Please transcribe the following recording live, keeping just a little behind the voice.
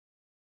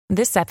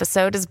This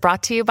episode is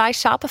brought to you by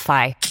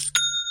Shopify.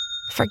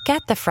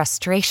 Forget the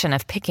frustration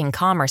of picking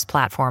commerce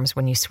platforms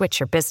when you switch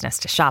your business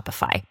to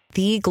Shopify,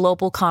 the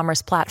global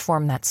commerce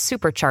platform that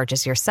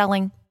supercharges your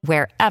selling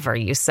wherever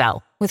you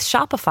sell. With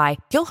Shopify,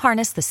 you'll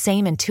harness the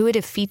same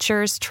intuitive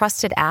features,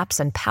 trusted apps,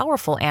 and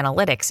powerful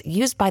analytics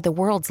used by the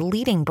world's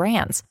leading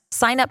brands.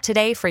 Sign up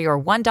today for your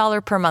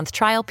 $1 per month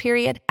trial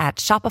period at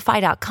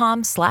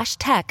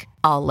shopify.com/tech,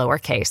 all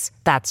lowercase.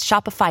 That's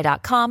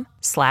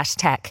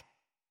shopify.com/tech.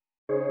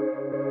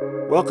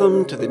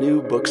 Welcome to the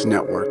New Books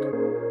Network.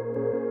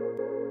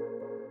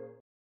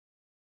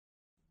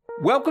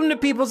 Welcome to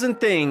Peoples and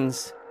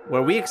Things,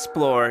 where we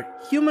explore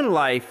human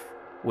life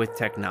with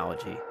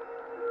technology.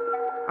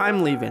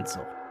 I'm Lee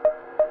Vinsel.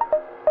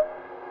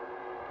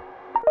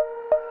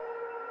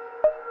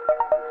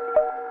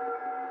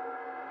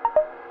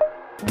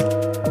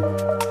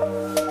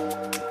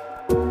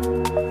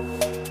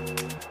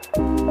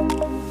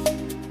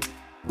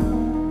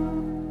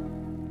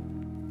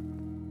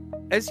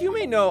 As you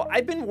may know,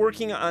 I've been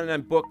working on a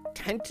book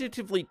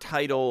tentatively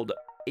titled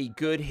A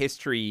Good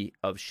History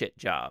of Shit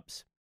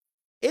Jobs.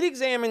 It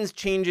examines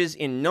changes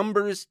in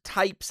numbers,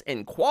 types,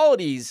 and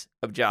qualities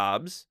of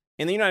jobs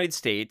in the United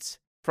States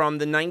from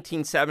the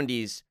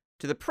 1970s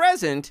to the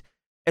present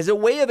as a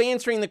way of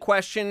answering the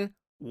question,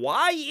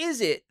 why is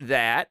it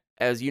that,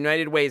 as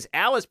United Way's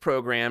Alice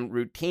program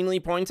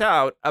routinely points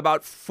out,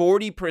 about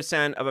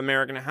 40% of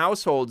American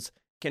households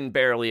can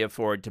barely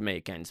afford to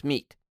make ends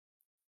meet?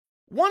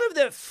 One of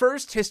the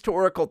first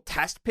historical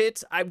test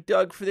pits I've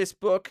dug for this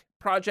book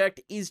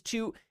project is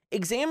to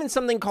examine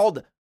something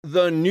called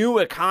the new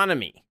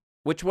economy,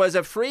 which was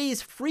a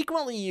phrase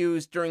frequently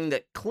used during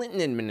the Clinton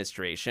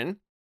administration.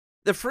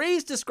 The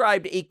phrase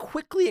described a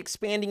quickly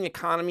expanding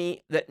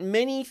economy that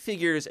many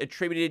figures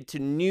attributed to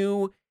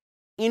new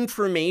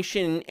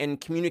information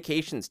and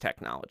communications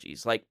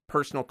technologies like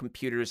personal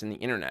computers and the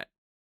internet.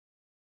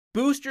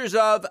 Boosters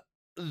of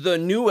the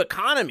new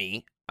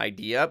economy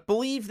idea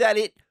believed that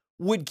it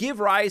would give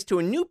rise to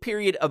a new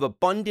period of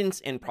abundance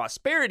and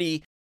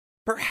prosperity,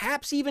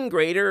 perhaps even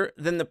greater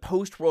than the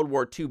post-World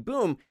War II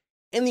boom.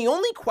 And the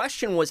only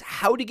question was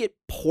how to get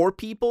poor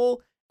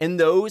people and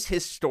those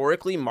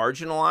historically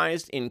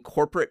marginalized in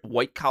corporate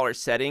white-collar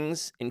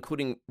settings,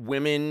 including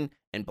women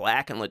and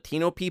Black and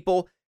Latino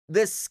people,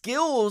 the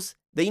skills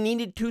they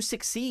needed to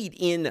succeed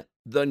in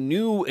the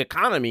new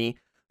economy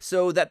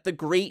so that the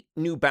great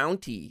new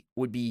bounty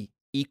would be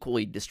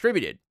equally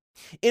distributed.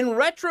 In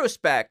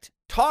retrospect,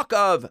 talk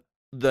of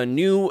the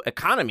new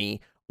economy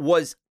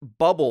was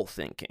bubble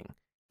thinking.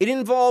 It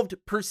involved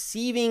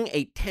perceiving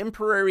a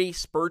temporary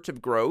spurt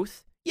of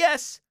growth,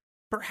 yes,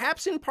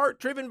 perhaps in part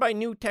driven by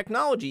new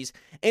technologies,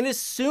 and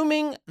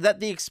assuming that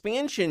the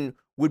expansion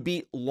would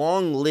be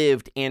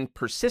long-lived and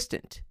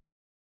persistent.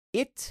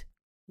 It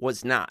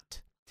was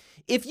not.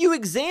 If you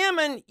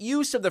examine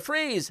use of the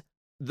phrase,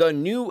 the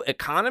new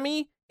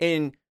economy,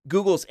 in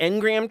Google's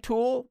Ngram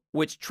tool,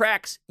 which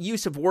tracks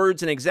use of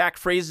words and exact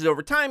phrases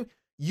over time,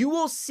 you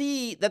will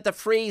see that the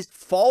phrase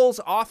falls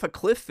off a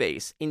cliff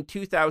face in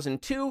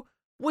 2002,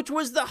 which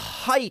was the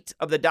height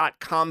of the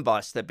dot-com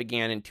bust that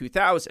began in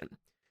 2000.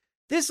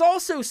 This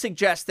also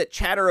suggests that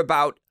chatter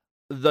about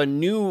the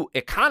new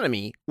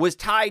economy was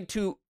tied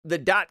to the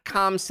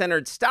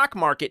dot-com-centered stock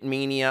market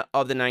mania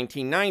of the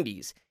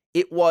 1990s.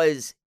 It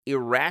was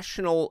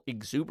irrational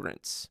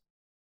exuberance.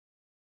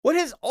 What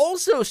has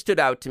also stood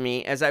out to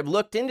me as I've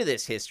looked into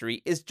this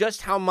history is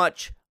just how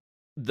much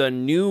the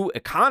new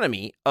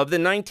economy of the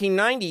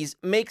 1990s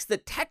makes the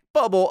tech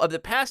bubble of the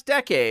past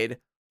decade,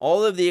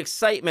 all of the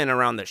excitement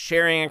around the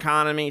sharing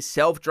economy,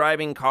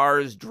 self-driving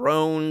cars,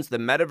 drones, the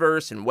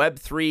metaverse, and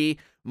Web3,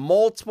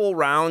 multiple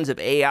rounds of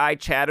AI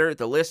chatter,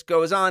 the list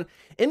goes on.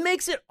 It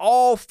makes it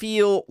all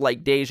feel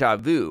like deja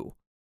vu.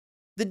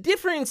 The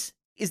difference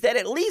is that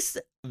at least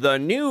the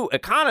new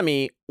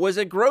economy was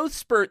a growth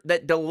spurt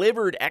that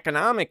delivered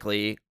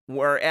economically,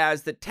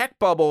 whereas the tech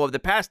bubble of the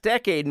past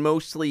decade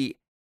mostly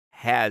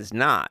has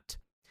not.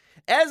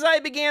 As I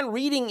began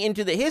reading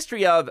into the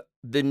history of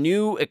the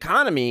new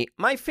economy,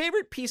 my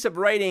favorite piece of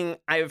writing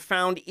I have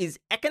found is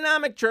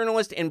economic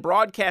journalist and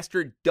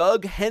broadcaster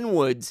Doug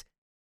Henwood's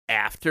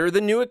After the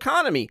New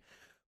Economy.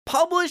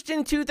 Published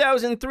in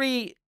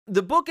 2003,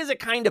 the book is a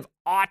kind of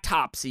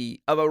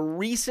autopsy of a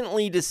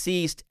recently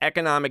deceased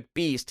economic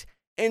beast,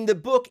 and the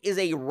book is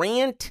a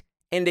rant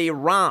and a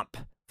romp,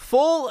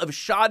 full of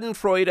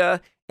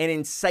schadenfreude and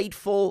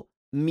insightful,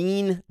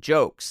 mean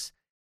jokes.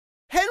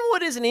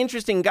 Henwood is an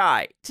interesting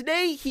guy.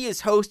 Today, he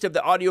is host of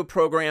the audio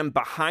program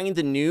Behind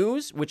the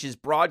News, which is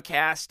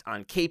broadcast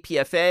on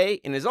KPFA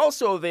and is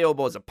also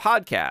available as a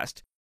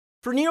podcast.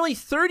 For nearly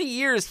 30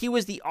 years, he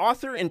was the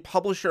author and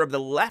publisher of the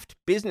Left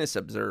Business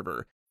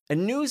Observer, a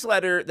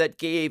newsletter that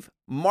gave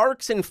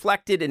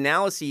Marx-inflected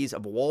analyses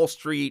of Wall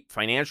Street,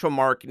 financial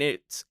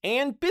markets,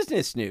 and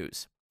business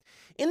news.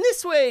 In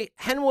this way,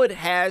 Henwood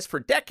has for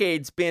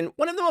decades been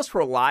one of the most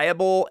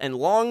reliable and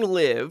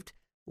long-lived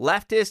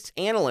leftist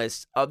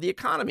analysts of the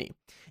economy.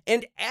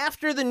 And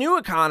After the New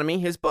Economy,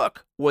 his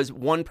book, was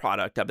one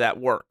product of that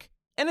work.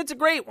 And it's a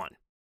great one.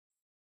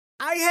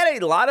 I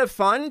had a lot of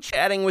fun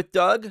chatting with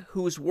Doug,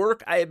 whose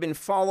work I have been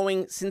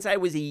following since I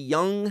was a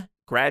young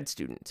grad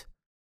student.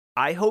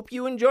 I hope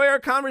you enjoy our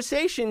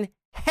conversation.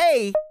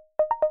 Hey,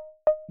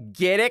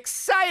 get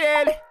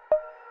excited!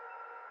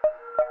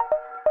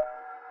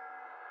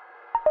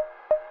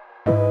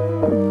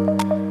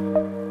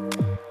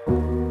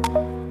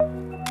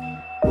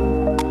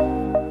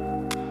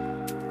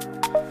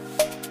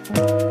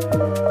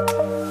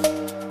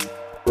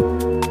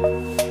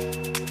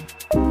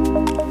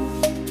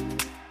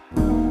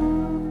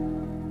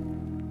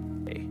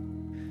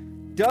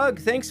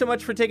 Doug, thanks so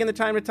much for taking the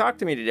time to talk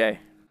to me today.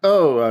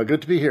 Oh,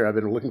 good to be here. I've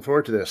been looking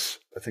forward to this.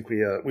 I think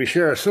we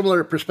share a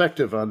similar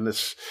perspective on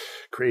this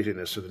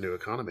craziness of the new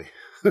economy,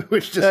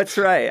 which just that's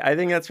right. I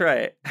think that's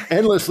right.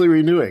 Endlessly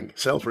renewing,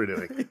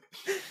 self-renewing.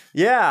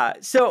 Yeah.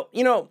 So,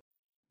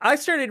 I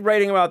started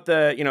writing about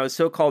the,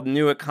 so-called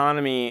new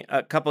economy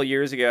a couple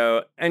years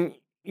ago, and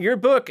your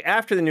book,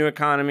 After the New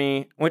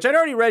Economy, which I'd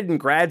already read in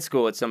grad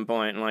school at some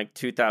point in like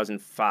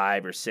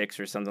 2005 or 6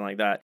 or something like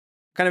that,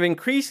 kind of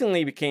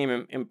increasingly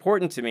became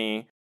important to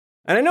me.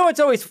 And I know it's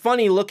always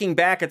funny looking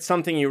back at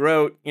something you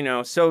wrote,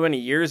 so many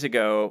years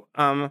ago.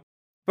 But,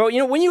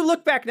 when you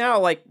look back now,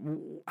 like,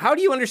 how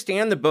do you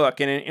understand the book?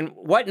 And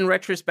what, in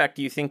retrospect,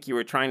 do you think you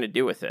were trying to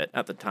do with it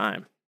at the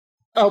time?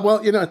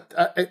 Well,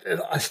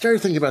 I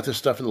started thinking about this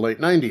stuff in the late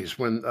 90s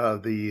when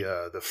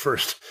the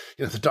first,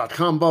 the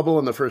dot-com bubble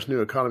and the first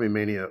new economy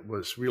mania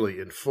was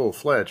really in full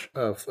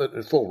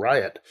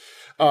riot.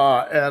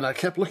 And I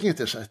kept looking at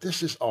this.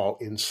 This is all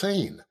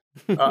insane.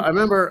 I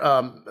remember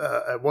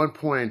at one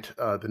point,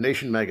 The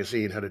Nation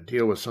magazine had a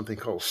deal with something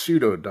called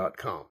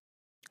pseudo.com.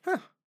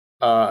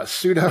 Huh.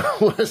 Pseudo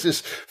was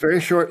this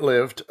very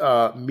short-lived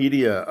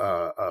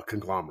media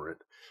conglomerate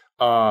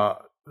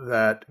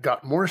that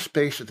got more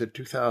space at the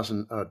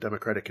 2000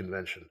 Democratic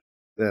Convention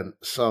than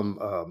some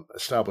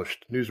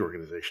established news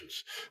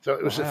organizations. So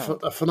it was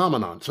a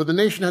phenomenon. So The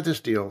Nation had this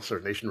deal, so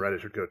Nation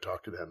writers would go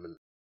talk to them and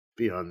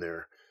be on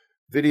their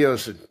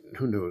videos, and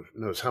who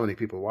knows how many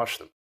people watched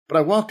them. But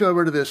I walked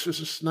over to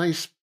this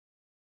nice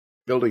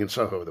building in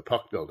Soho, the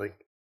Puck Building,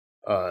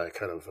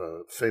 kind of a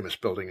famous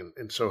building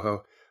in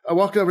Soho. I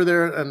walked over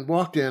there and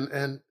walked in,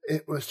 and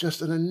it was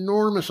just an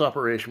enormous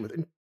operation with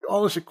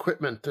all this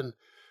equipment and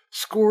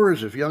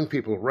scores of young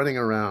people running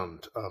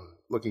around,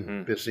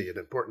 looking busy and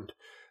important.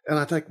 And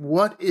I think,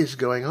 what is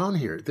going on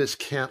here? This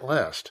can't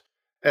last.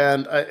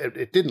 And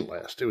it didn't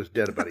last. It was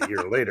dead about a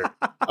year later.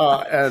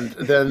 And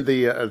then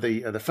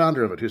the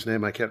founder of it, whose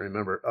name I can't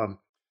remember,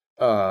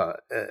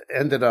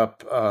 ended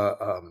up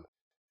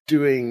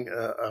doing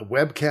a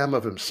webcam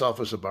of himself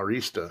as a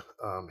barista.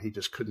 He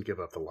just couldn't give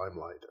up the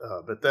limelight.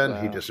 But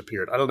then he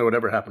disappeared. I don't know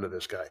whatever happened to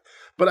this guy.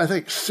 But I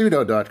think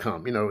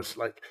pseudo.com, it's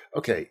like,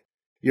 okay,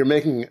 you're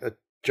making a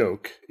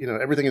joke.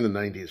 Everything in the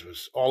 90s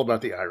was all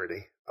about the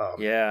irony.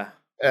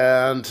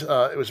 And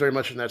it was very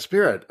much in that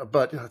spirit.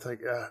 But I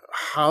think,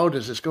 how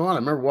does this go on? I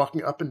remember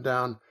walking up and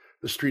down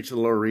the streets of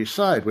the Lower East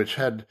Side, which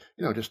had,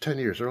 just 10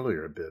 years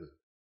earlier had been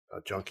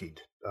junkie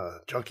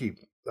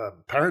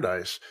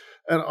paradise.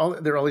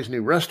 And there are all these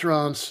new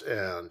restaurants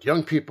and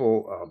young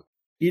people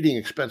eating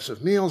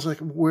expensive meals. Like,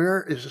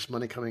 where is this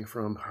money coming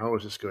from? How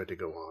is this going to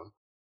go on?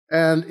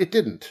 And it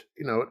didn't.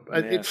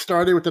 It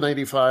started with the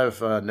 95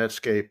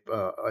 Netscape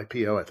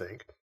IPO, I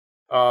think,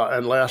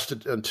 and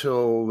lasted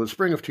until the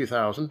spring of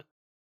 2000.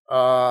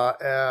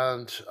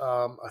 And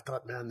I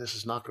thought, man, this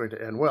is not going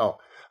to end well.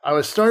 I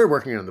started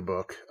working on the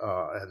book,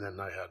 and then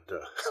I had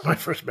my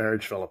first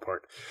marriage fell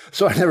apart,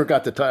 so I never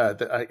got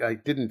I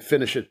didn't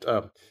finish it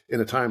in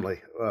a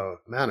timely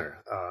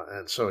manner,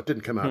 and so it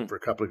didn't come out for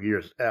a couple of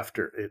years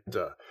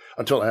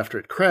until after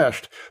it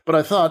crashed. But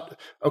I thought,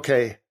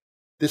 okay,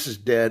 this is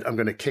dead. I'm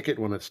going to kick it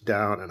when it's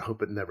down and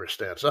hope it never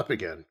stands up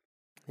again.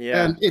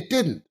 Yeah, and it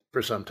didn't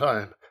for some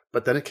time.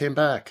 But then it came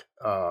back,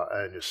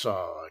 and you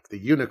saw like the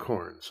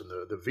unicorns and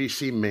the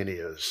VC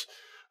manias,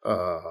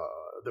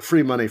 the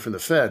free money from the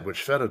Fed,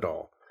 which fed it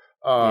all.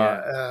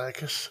 And I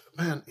guess,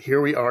 man,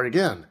 here we are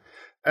again.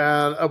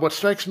 And what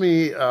struck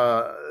me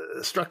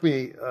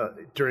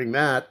during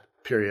that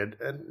period,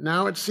 and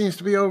now it seems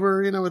to be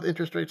over, with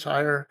interest rates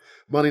higher,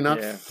 money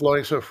not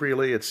flowing so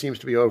freely, it seems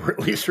to be over, at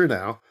least for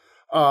now.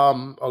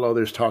 Although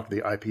there's talk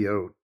the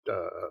IPO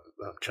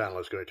channel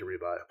is going to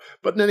revive.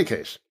 But in any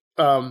case,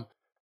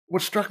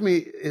 what struck me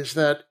is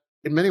that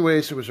in many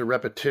ways it was a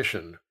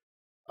repetition.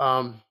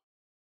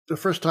 The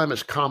first time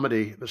is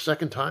comedy. The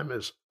second time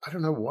is, I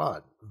don't know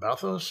what,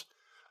 bathos.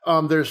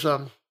 There's,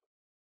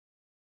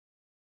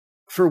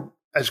 for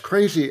as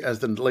crazy as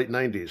the late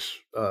 90s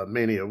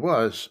mania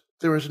was,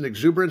 there was an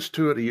exuberance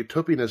to it, a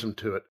utopianism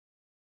to it,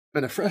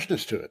 and a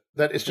freshness to it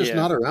that is just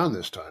not around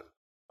this time.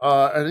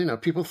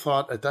 And, people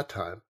thought at that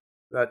time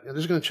that this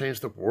is going to change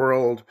the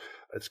world.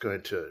 It's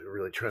going to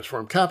really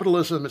transform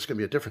capitalism. It's going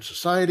to be a different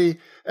society.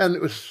 And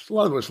a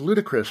lot of it was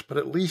ludicrous, but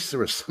at least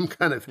there was some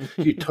kind of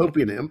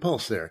utopian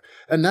impulse there.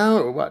 And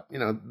now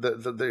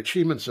the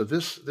achievements of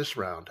this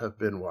round have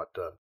been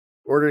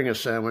ordering a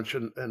sandwich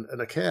and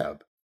a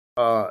cab.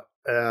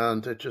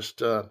 And it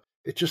just,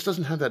 it just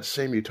doesn't have that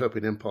same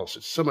utopian impulse.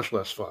 It's so much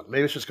less fun.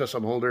 Maybe it's just because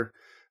I'm older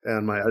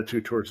and my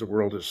attitude towards the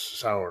world is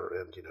sour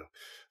and,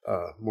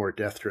 more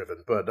death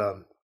driven. But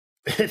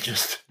it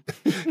just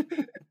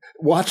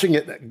watching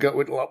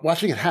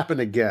it happen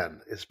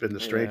again has been the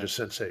strangest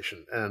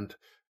sensation. And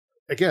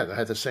again, I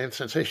had the same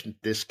sensation.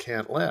 This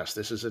can't last.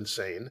 This is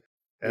insane.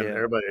 And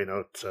everybody,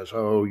 says,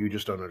 "Oh, you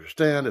just don't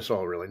understand. It's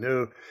all really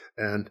new,"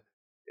 and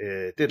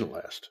it didn't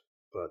last.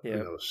 But who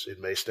knows? It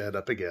may stand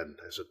up again,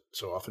 as it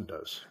so often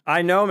does.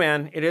 I know,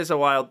 man. It is a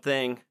wild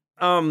thing.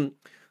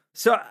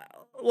 So,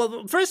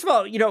 well, first of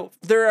all,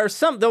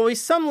 there'll be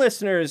some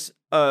listeners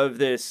of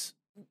this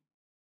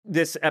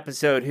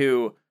episode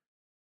who,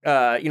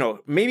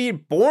 maybe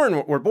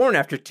were born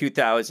after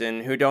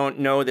 2000, who don't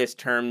know this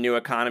term "new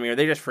economy," or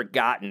they just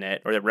forgotten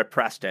it, or they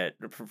repressed it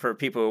for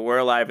people who were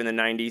alive in the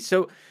 90s.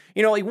 So,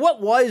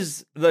 what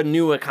was the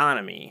new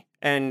economy?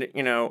 And,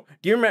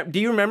 do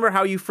you remember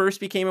how you first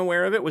became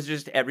aware of it? Was it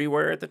just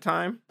everywhere at the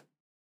time?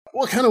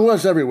 Well, it kind of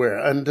was everywhere.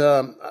 And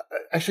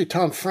actually,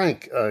 Tom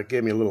Frank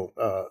gave me a little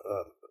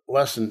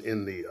lesson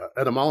in the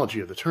etymology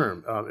of the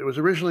term. It was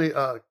originally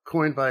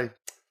coined by, I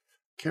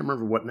can't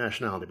remember what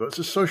nationality, but it's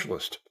a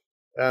socialist.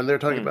 And they're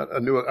talking about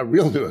a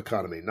real new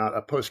economy, not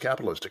a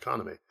post-capitalist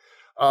economy.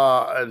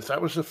 And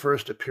that was the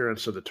first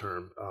appearance of the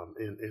term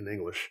in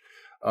English.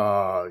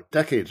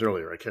 Decades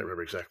earlier, I can't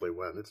remember exactly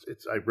when.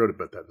 I wrote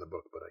about that in the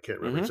book, but I can't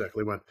remember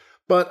exactly when.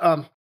 But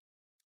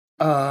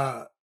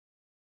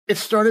it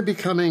started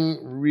becoming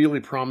really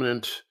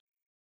prominent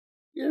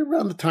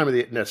around the time of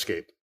the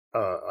Netscape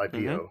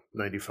IPO,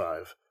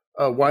 95.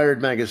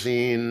 Wired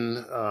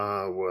magazine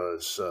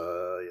was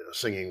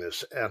singing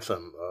this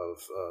anthem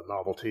of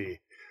novelty.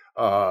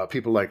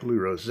 People like Lou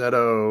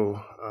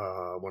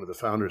Rossetto, one of the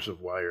founders of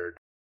Wired.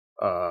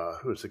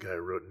 Who was the guy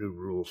who wrote New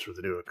Rules for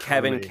the New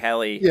Economy? Kevin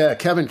Kelly. Yeah,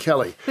 Kevin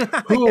Kelly,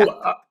 who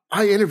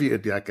I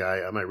interviewed that guy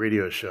on my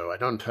radio show. I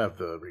don't have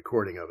the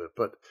recording of it,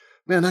 but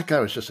man, that guy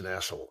was just an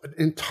asshole, an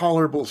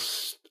intolerable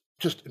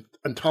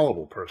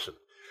person.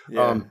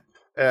 Yeah.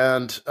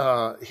 And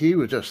he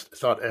would just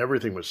thought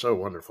everything was so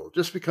wonderful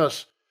just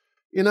because,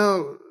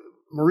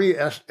 Marie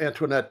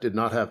Antoinette did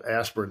not have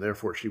aspirin,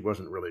 therefore she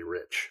wasn't really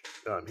rich.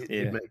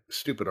 He'd make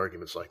stupid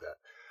arguments like that.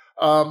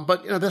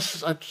 But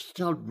I just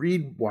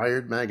read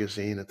Wired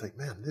magazine and think,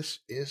 man, this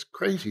is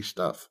crazy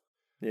stuff.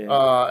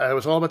 Yeah. And it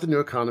was all about the new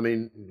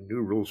economy,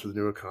 new rules for the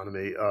new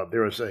economy.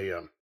 There was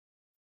an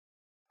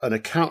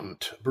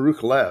accountant,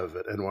 Baruch Lev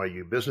at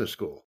NYU Business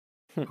School,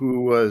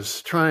 who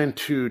was trying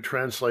to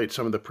translate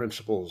some of the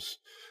principles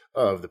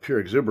of the pure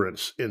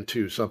exuberance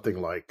into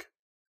something like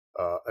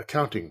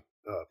accounting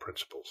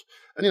principles.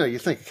 And you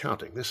think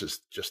accounting, this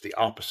is just the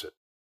opposite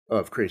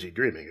of crazy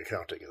dreaming.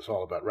 Accounting is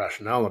all about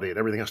rationality and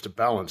everything has to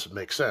balance and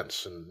make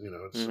sense. And,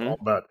 it's all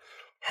about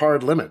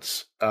hard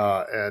limits.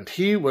 And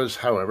he was,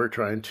 however,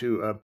 trying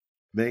to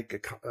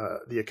make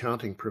the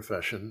accounting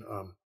profession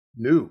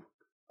new.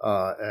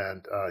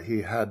 And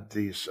he had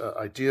these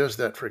ideas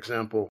that, for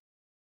example,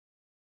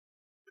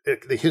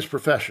 his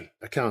profession,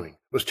 accounting,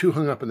 was too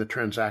hung up in the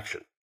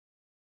transaction.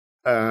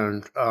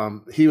 And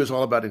he was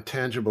all about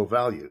intangible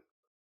value.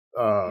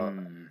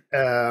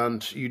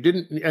 And you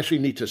didn't actually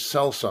need to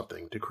sell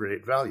something to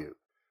create value,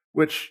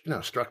 which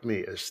struck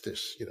me as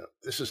this.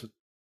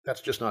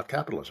 That's just not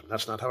capitalism.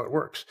 That's not how it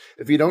works.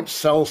 If you don't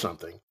sell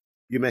something,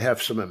 you may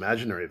have some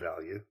imaginary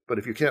value, but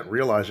if you can't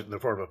realize it in the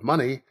form of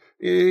money,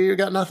 you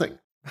got nothing.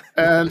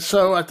 And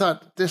so I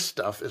thought this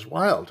stuff is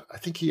wild. I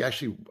think he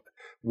actually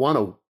won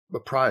a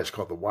prize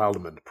called the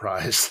Wildman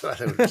Prize,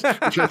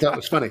 which I thought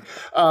was funny.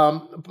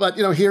 But,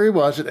 here he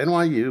was at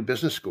NYU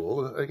Business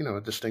School,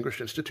 a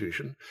distinguished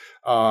institution,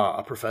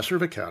 a professor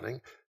of accounting,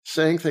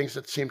 saying things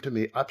that seemed to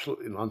me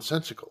absolutely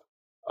nonsensical.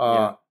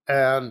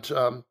 And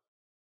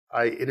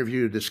I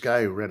interviewed this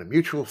guy who ran a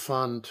mutual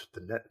fund,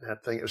 the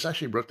net thing. It was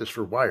actually wrote this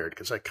for Wired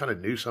because I kind of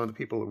knew some of the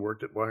people who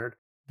worked at Wired.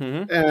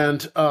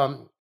 And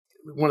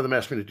one of them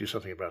asked me to do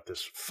something about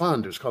this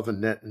fund. It was called the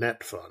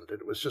Net Fund.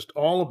 And it was just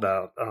all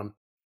about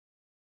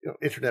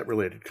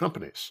internet-related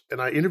companies.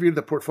 And I interviewed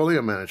the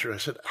portfolio manager. I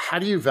said, how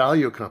do you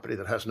value a company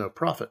that has no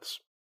profits?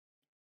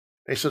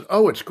 And he said,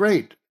 oh, it's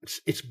great.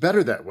 It's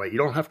better that way. You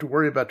don't have to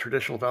worry about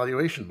traditional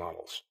valuation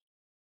models.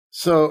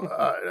 So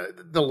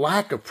the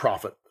lack of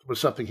profit was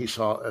something he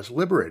saw as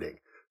liberating.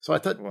 So I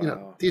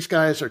thought, these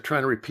guys are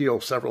trying to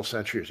repeal several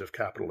centuries of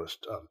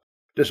capitalist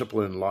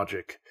discipline,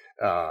 logic,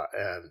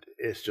 and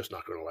it's just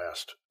not going to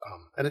last.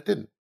 And it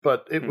didn't.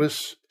 But it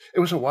was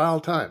a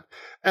wild time,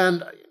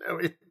 and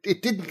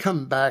it didn't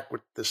come back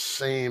with the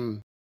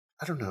same,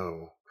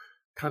 kind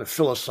of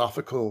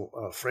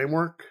philosophical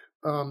framework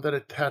that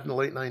it had in the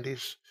late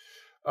 90s.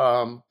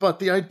 But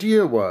the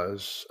idea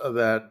was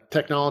that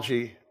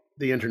technology,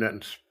 the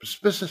internet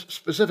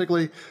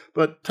specifically,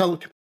 but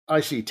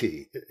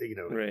ICT,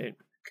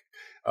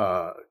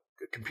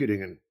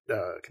 computing and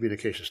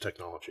communications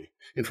technology,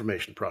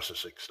 information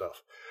processing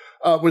stuff,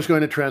 was going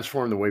to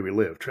transform the way we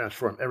live,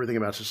 transform everything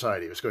about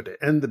society. It was going to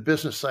end the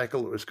business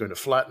cycle. It was going to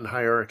flatten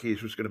hierarchies.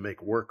 It was going to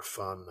make work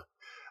fun.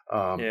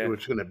 It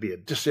was going to be a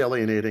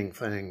disalienating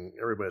thing.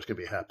 Everybody's going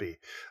to be happy.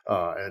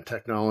 And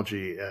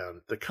technology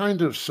and the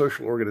kind of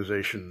social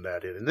organization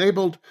that it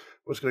enabled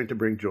was going to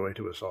bring joy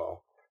to us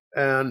all.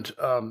 And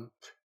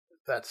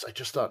I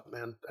just thought,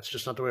 man, that's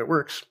just not the way it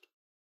works.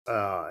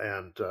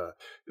 When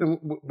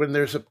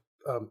there's a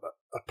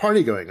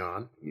party going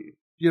on,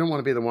 you don't want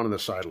to be the one on the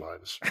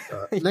sidelines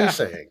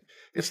naysaying.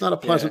 It's not a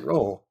pleasant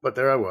role, but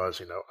there I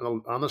was,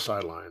 on the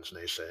sidelines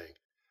naysaying.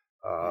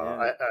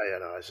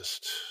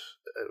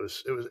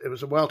 It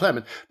was a wild time.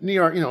 And New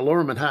York,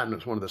 Lower Manhattan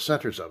was one of the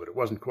centers of it. It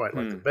wasn't quite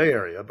like the Bay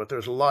Area, but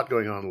there's a lot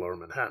going on in Lower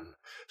Manhattan,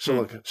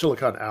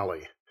 Silicon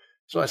Alley.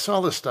 So I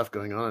saw this stuff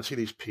going on. I'd see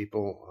these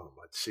people.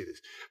 I'd see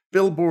these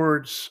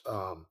billboards.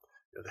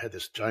 They had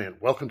this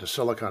giant "Welcome to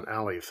Silicon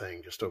Alley"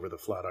 thing just over the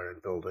Flatiron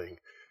Building.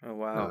 Oh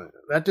wow!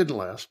 That didn't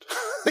last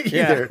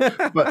either.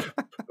 But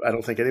I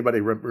don't think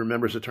anybody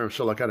remembers the term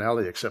Silicon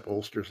Alley except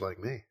oldsters like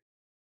me.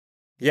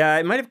 Yeah,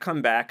 it might have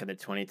come back in the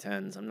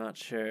 2010s. I'm not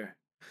sure.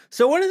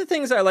 So one of the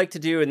things I like to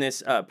do in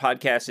this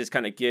podcast is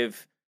kind of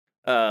give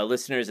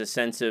listeners a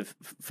sense of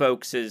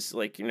folks'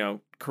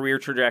 career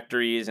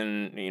trajectories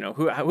and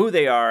who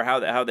they are,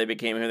 how they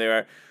became who they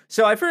are.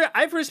 So I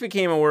first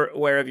became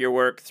aware of your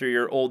work through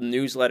your old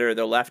newsletter,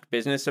 The Left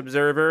Business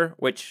Observer,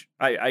 which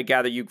I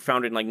gather you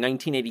founded in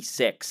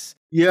 1986.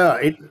 Yeah,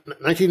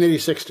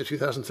 1986 to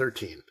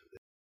 2013.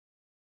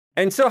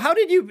 And so how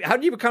did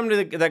you become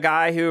the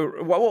guy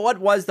who what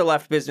was The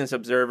Left Business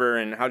Observer,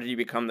 and how did you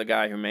become the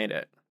guy who made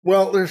it?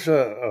 Well, there's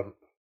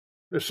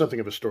something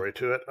of a story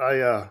to it.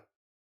 I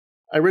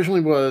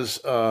originally was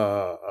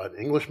an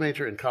English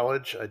major in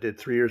college. I did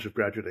 3 years of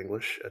graduate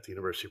English at the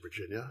University of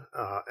Virginia,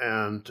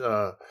 and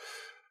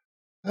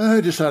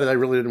I decided I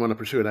really didn't want to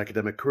pursue an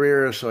academic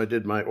career, so I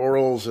did my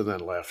orals and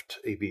then left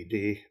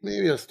ABD.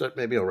 Maybe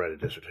I'll write a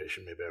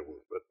dissertation, maybe I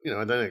won't. But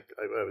and then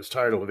I was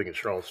tired of living in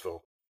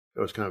Charlottesville.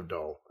 It was kind of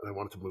dull, and I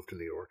wanted to move to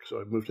New York,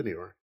 so I moved to New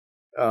York.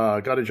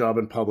 Got a job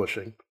in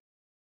publishing,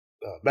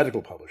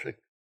 medical publishing.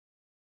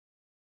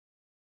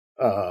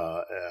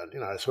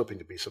 And I was hoping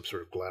to be some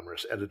sort of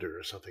glamorous editor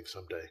or something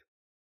someday.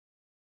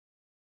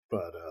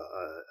 But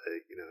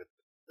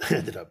I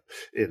ended up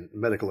in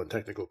medical and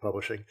technical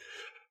publishing.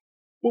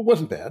 Well, it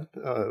wasn't bad.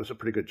 It was a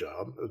pretty good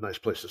job. It was a nice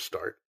place to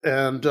start.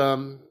 And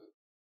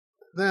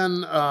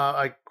then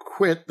I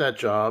quit that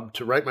job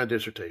to write my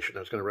dissertation. I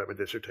was going to write my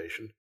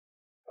dissertation.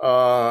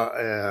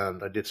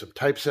 And I did some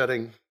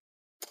typesetting.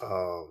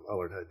 I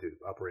learned how to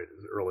operate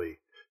an early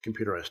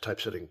computerized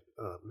typesetting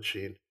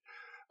machine.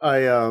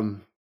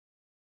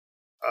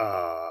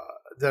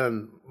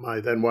 Then my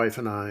then wife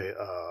and I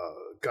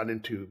got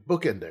into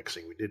book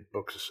indexing. We did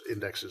books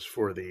indexes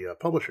for the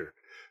publisher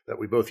that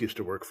we both used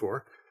to work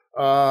for.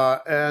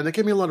 And it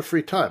gave me a lot of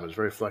free time. It was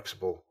very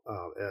flexible,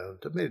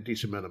 and it made a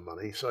decent amount of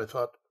money. So I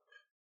thought,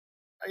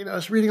 I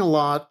was reading a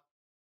lot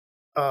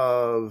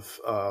of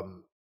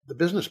the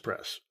business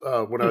press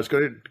when I was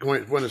going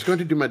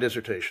to do my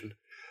dissertation.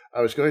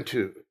 I was going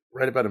to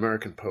write about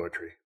American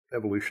poetry,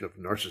 evolution of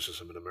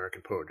narcissism in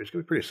American poetry. It's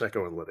going to be pretty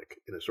psychoanalytic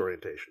in its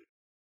orientation.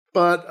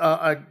 But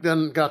I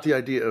then got the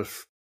idea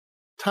of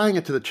tying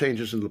it to the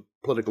changes in the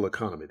political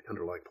economy, the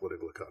underlying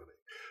political economy,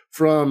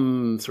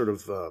 from sort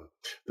of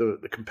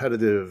the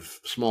competitive,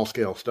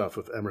 small-scale stuff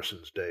of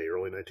Emerson's day,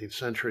 early 19th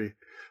century.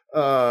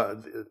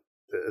 And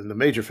the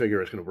major figure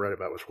I was going to write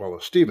about was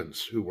Wallace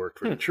Stevens, who worked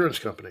for an insurance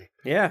company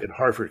in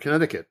Hartford,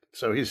 Connecticut.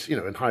 So he's,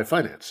 in high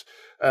finance,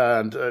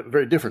 and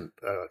very different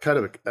kind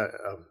of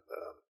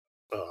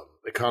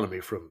economy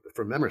from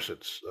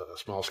Emerson's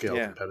small-scale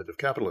competitive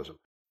capitalism.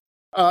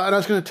 And I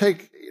was going to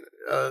take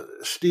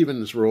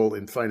Stevens' role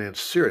in finance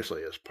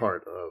seriously as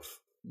part of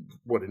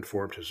what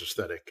informed his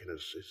aesthetic and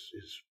his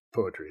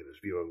poetry and his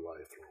view of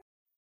life.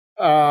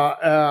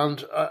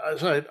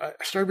 So I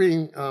started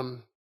reading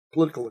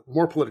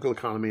more political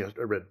economy. I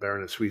read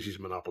Barron and Sweezy's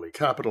Monopoly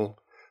Capital,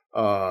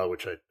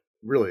 which I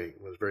really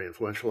was very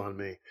influential on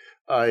me.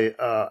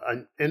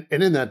 And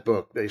in that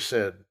book, they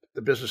said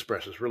the business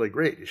press is really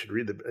great. You should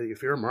read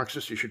if you're a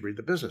Marxist, you should read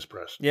the business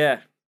press.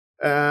 Yeah.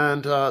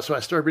 And so I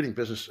started reading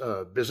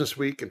Business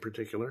Week in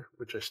particular,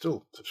 which I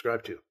still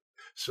subscribe to.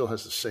 Still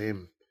has the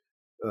same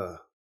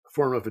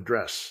form of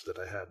address that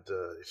I had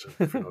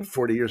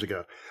 40 years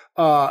ago.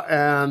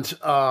 And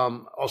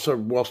also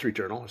Wall Street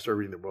Journal. I started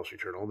reading the Wall Street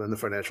Journal, then the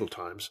Financial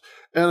Times.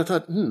 And I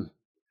thought,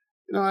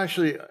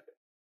 actually,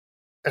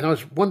 and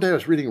one day I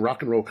was reading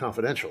Rock and Roll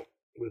Confidential,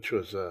 which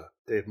was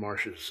Dave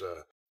Marsh's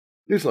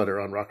newsletter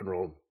on rock and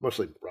roll,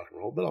 mostly rock and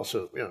roll, but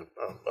also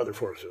other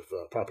forms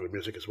of popular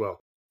music as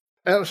well.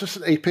 And it was just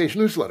an 8-page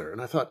newsletter,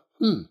 and I thought,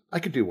 I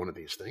could do one of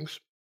these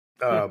things.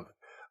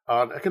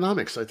 On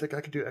economics, I think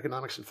I could do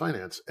economics and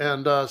finance.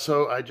 And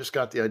so I just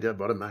got the idea,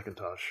 bought a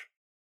Macintosh,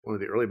 one of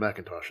the early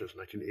Macintoshes,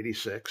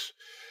 1986,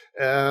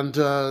 and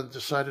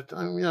decided,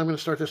 I'm going to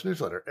start this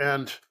newsletter.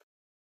 And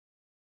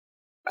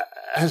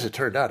as it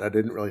turned out, I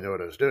didn't really know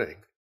what I was doing.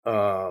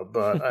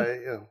 But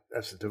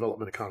as the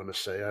development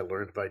economists say, I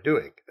learned by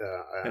doing.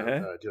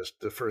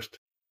 Just the first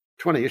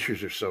 20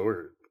 issues or so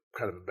were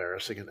kind of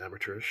embarrassing and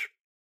amateurish.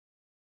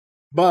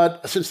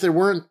 But since there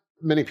weren't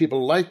many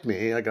people liked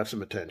me. I got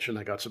some attention.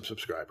 I got some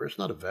subscribers,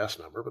 not a vast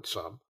number, but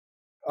some.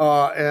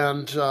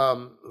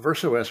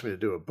 Verso asked me to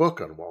do a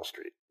book on Wall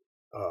Street,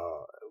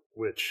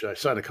 which I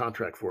signed a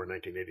contract for in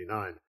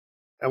 1989.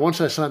 And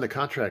once I signed the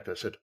contract, I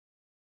said,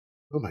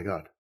 "Oh my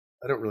God,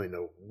 I don't really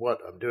know what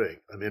I'm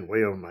doing. I'm in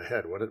way over my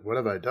head. What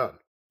have I done?"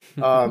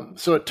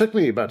 So it took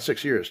me about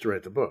 6 years to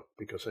write the book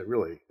because I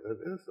really,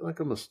 it's like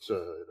almost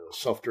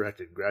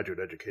self-directed graduate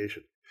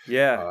education.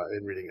 Yeah.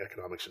 In reading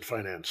economics and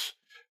finance.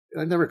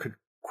 I never could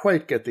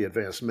quite get the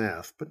advanced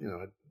math, but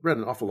I read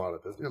an awful lot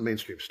of the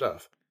mainstream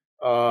stuff,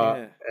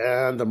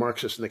 and the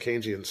Marxist and the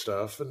Keynesian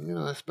stuff, and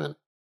I spent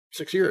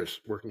 6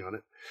 years working on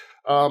it.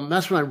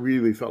 That's when I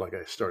really felt like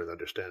I started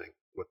understanding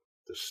what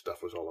this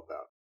stuff was all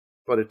about.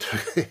 But it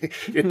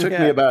took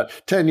me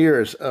about 10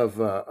 years of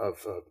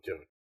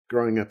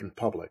growing up in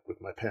public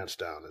with my pants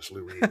down, as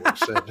Lou Reed once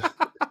said.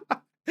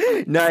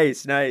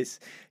 Nice.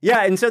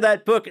 Yeah, and so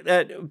that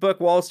book,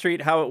 Wall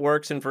Street, How It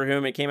Works and For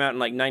Whom, it came out in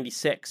like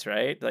 96,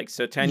 right? Like,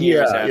 so 10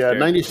 years after. Yeah,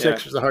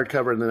 96 was the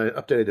hardcover, and then I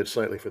updated it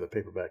slightly for the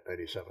paperback,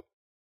 97.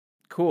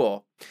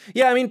 Cool.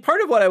 Yeah, I mean,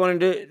 part of what I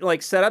wanted to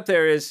like set up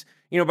there is,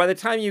 by the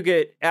time you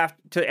get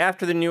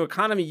after the new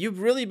economy, you've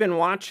really been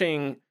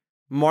watching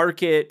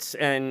markets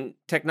and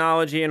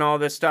technology and all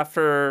this stuff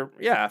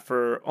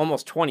for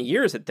almost 20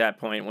 years at that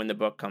point when the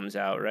book comes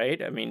out,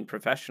 right? I mean,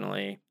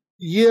 professionally.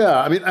 Yeah,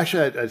 I mean,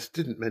 actually, I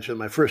didn't mention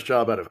my first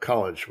job out of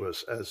college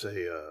was as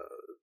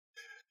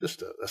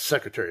just a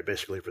secretary,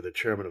 basically, for the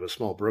chairman of a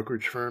small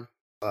brokerage firm.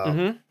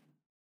 The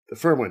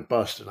firm went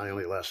bust, and I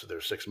only lasted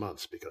there 6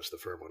 months because the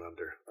firm went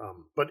under.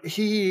 But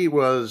he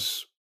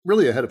was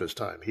really ahead of his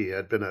time. He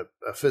had been a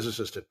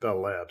physicist at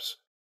Bell Labs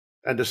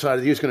and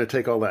decided he was going to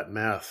take all that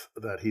math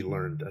that he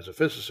learned as a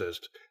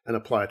physicist and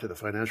apply it to the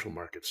financial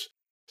markets.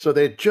 So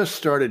they just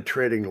started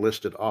trading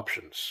listed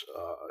options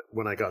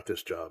when I got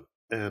this job.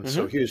 And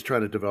so he was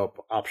trying to develop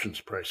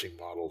options pricing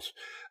models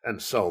and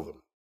sell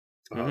them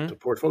to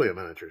portfolio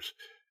managers.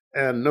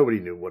 And nobody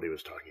knew what he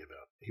was talking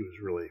about. He was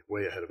really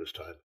way ahead of his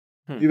time.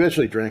 He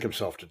eventually drank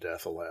himself to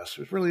death, alas.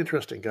 He was a really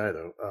interesting guy,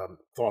 though.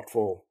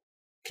 Thoughtful,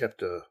 he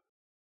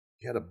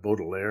had a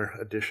Baudelaire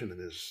edition in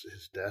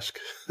his desk.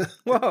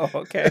 Whoa,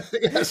 okay.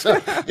 So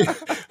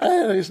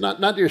he's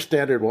not your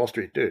standard Wall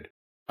Street dude.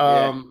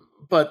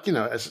 But,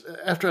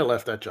 after I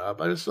left that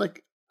job, I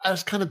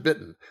was kind of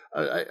bitten.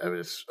 I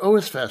was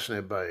always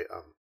fascinated by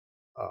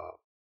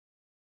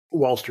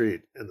Wall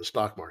Street and the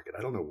stock market.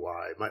 I don't know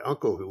why. My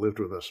uncle, who lived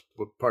with us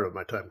part of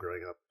my time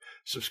growing up,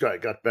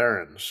 got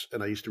Barron's,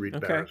 and I used to read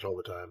Barron's all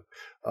the time.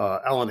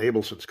 Alan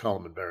Abelson's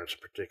column in Barron's in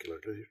particular.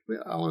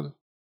 Alan,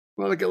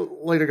 well, I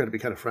later got to be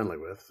kind of friendly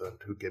with,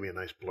 who gave me a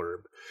nice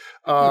blurb.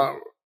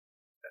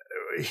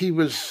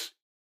 He's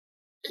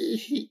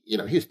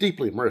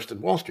deeply immersed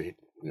in Wall Street,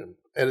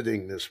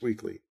 editing this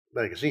weekly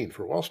magazine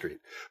for Wall Street.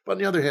 But on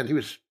the other hand, he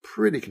was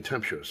pretty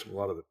contemptuous of a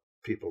lot of the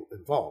people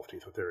involved. He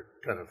thought they were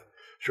kind of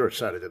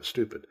short-sighted and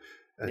stupid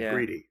and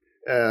greedy.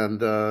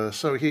 And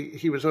so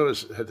he was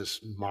always had this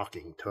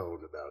mocking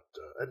tone about,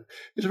 and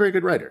he's a very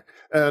good writer.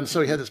 And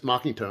so he had this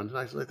mocking tone, and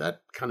I was like,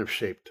 that kind of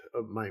shaped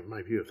my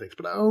view of things.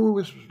 But I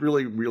always was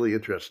really, really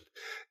interested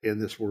in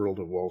this world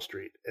of Wall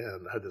Street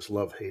and had this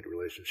love-hate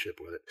relationship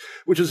with it,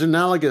 which is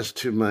analogous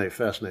to my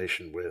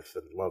fascination with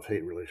and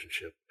love-hate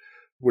relationship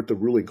with the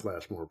ruling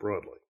class more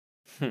broadly.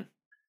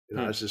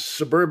 As a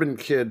suburban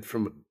kid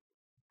from a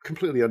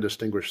completely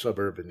undistinguished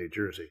suburb in New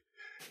Jersey,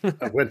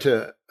 I went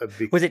to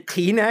was it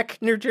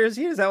Teaneck, New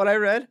Jersey? Is that what I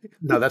read?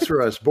 No, that's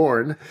where I was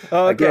born.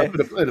 I grew up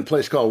in a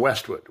place called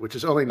Westwood, which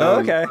is only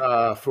known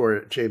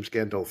for James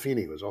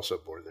Gandolfini, who was also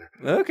born there.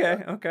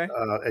 Okay.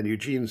 And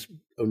Eugene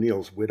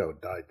O'Neill's widow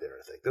died there,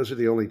 I think. Those are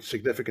the only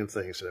significant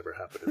things that ever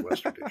happened in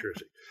Western New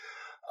Jersey.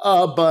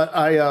 But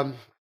I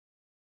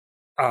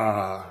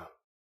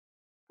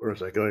where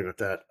was I going with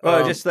that?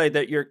 Just like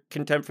that, your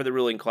contempt for the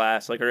ruling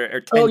class, like or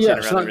tension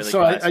around the ruling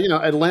class.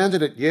 I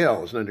landed at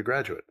Yale as an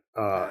undergraduate,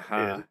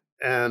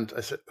 and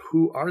I said,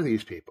 "Who are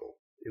these people?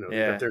 They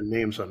got their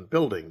names on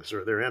buildings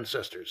or their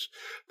ancestors'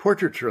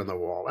 portraiture on the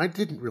wall." I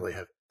didn't really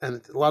have,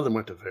 and a lot of them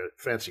went to very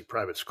fancy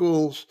private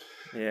schools.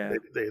 Yeah,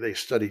 they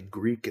studied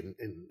Greek in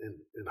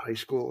high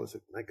school. I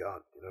said, "My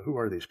God, who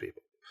are these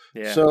people?"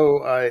 Yeah.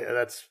 So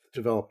that's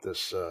developed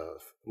this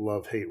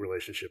love-hate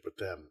relationship with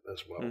them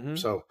as well.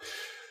 So.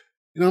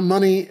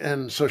 Money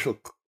and social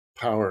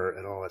power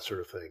and all that sort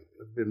of thing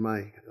have been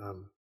my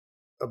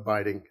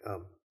abiding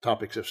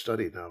topics of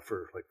study now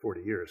for like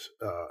 40 years.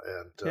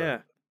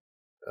 I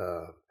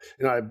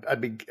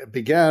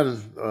began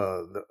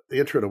the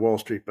intro to Wall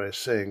Street by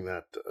saying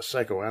that a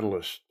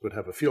psychoanalyst would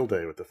have a field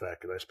day with the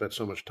fact that I spent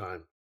so much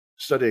time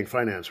studying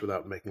finance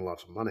without making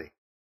lots of money.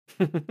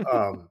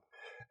 I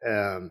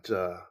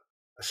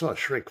saw a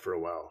shrink for a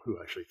while who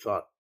actually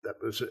thought that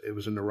it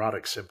was a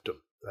neurotic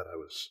symptom that I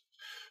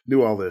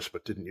knew all this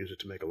but didn't use it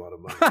to make a lot of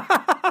money.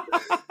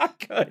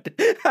 Good.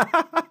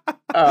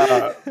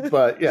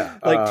 But yeah,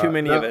 like too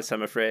many of us,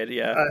 I'm afraid.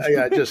 Yeah.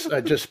 I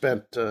just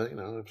spent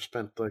I've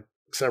spent like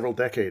several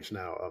decades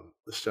now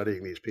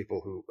studying these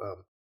people who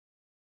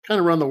kind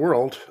of run the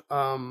world.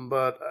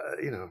 But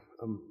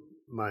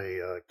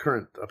my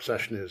current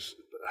obsession is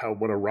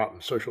what a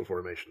rotten social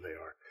formation they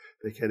are.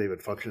 They can't even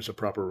function as a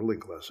proper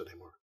ruling class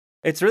anymore.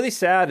 It's really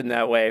sad in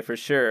that way, for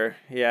sure.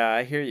 Yeah,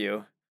 I hear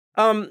you.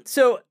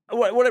 So from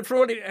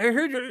what I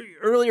heard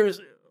earlier is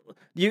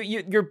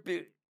you're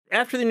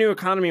after the new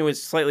economy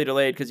was slightly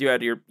delayed because you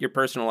had your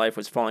personal life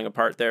was falling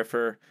apart there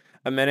for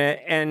a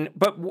minute.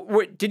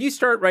 But did you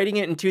start writing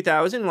it in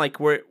 2000? Like,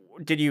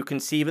 did you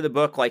conceive of the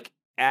book like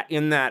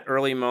in that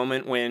early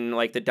moment when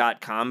like the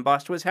 .com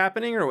bust was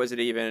happening, or was it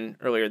even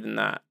earlier than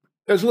that?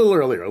 It was a little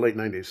earlier, late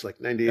 90s,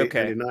 like 98,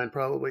 Okay. 99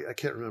 probably. I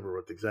can't remember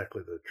what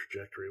exactly the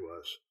trajectory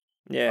was.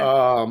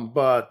 Yeah.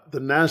 But the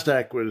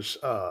NASDAQ was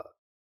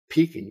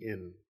peaking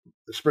in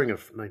the spring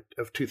of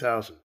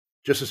 2000,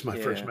 just as my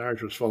first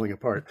marriage was falling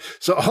apart.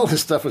 So all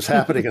this stuff was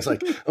happening. It's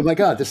like, oh my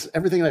God,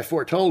 everything I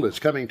foretold is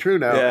coming true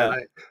now. Yeah.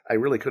 And I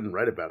really couldn't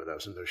write about it. I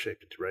was in no shape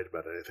to write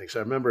about anything.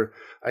 So I remember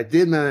I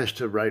did manage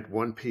to write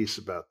one piece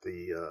about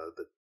the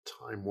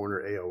Time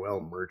Warner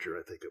AOL merger,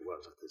 I think it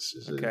was. This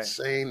is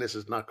insane. This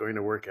is not going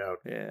to work out.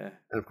 Yeah.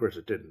 And of course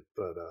it didn't.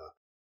 But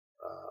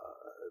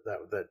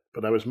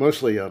but I was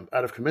mostly out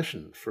of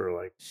commission for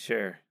like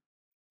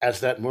as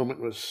that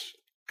moment was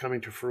coming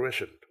to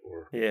fruition,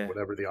 or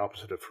whatever the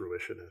opposite of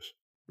fruition is.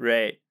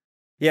 Right.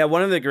 Yeah,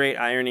 one of the great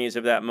ironies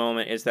of that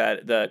moment is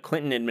that the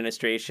Clinton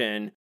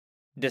administration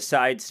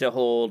decides to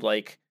hold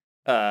like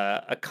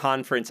a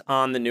conference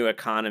on the new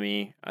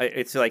economy.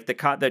 It's like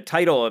the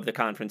title of the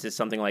conference is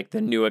something like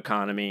the new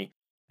economy,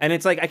 and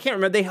it's like I can't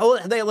remember. They hold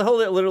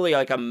it literally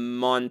like a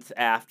month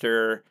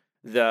after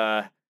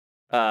the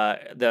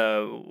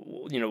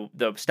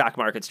stock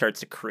market starts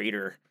to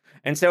crater,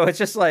 and so it's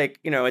just like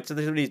there's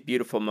these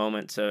beautiful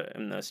moments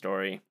in the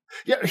story.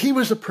 Yeah, he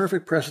was a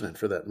perfect precedent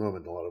for that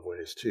moment in a lot of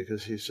ways too,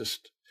 because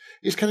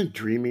he's kind of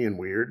dreamy and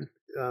weird.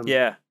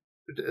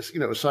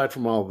 Aside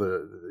from all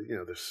the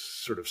this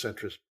sort of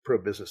centrist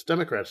pro-business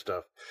Democrat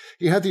stuff,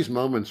 he had these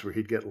moments where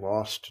he'd get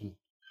lost in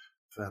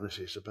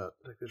fantasies about,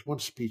 like, there's one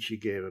speech he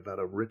gave about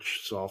a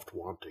rich, soft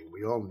wanting.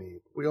 We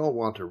all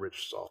want a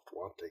rich, soft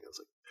wanting. I was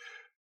like,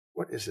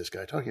 what is this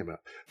guy talking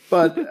about?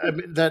 But I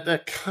mean,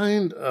 that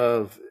kind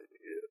of,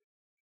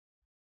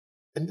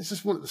 and this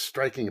is one of the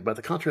striking about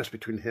the contrast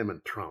between him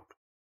and Trump.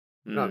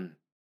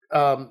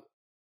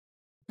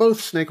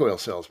 Both snake oil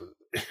salesmen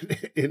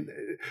in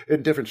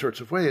different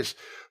sorts of ways,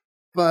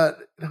 but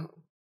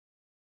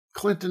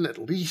Clinton, at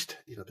least,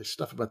 this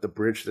stuff about the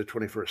bridge to the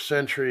 21st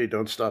century,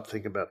 don't stop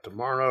thinking about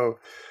tomorrow.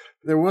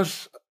 There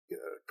was a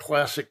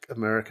classic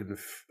American,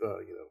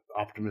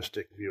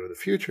 optimistic view of the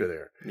future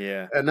there.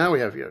 Yeah. And now we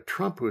have,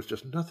 Trump, who is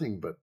just nothing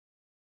but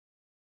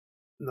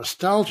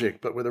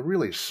nostalgic, but with a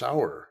really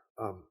sour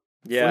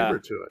flavor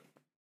to it.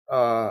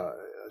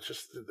 It's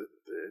just,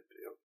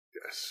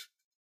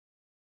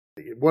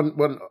 one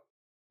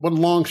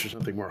longs for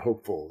something more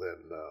hopeful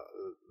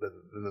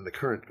than the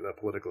current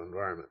political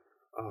environment.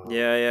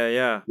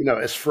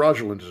 As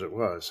fraudulent as it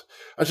was.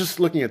 I was just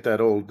looking at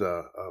that old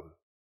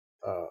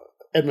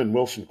Edmund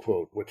Wilson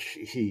quote, which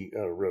he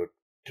wrote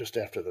just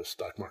after the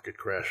stock market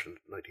crash in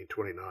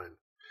 1929.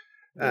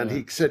 And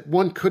he said,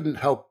 one couldn't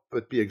help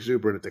but be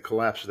exuberant at the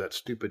collapse of that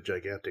stupid,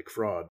 gigantic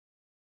fraud.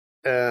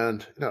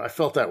 And, I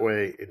felt that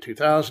way in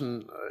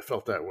 2000. I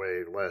felt that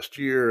way last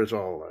year as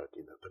all that,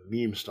 the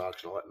meme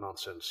stocks and all that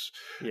nonsense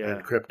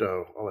and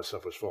crypto, all that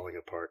stuff was falling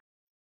apart.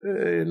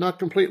 Not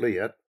completely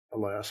yet,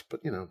 alas,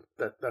 but,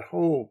 that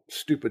whole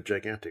stupid,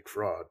 gigantic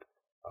fraud,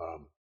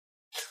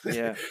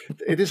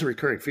 it is a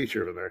recurring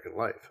feature of American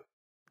life.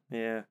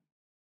 Yeah.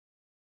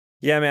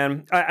 Yeah,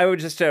 man. I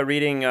was just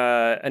reading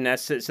an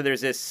essay. So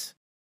there's this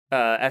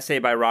essay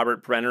by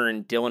Robert Brenner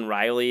and Dylan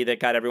Riley that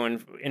got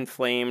everyone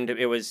inflamed.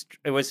 It was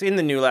in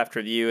the New Left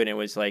Review, and it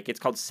was like, it's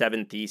called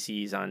 7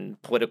 Theses on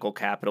Political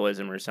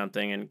Capitalism or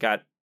something, and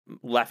got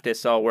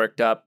leftists all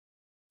worked up.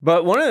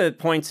 But one of the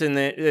points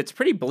it's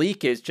pretty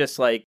bleak is just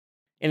like,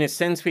 in a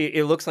sense,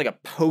 it looks like a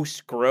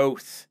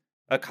post-growth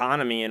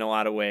economy in a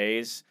lot of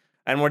ways,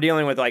 and we're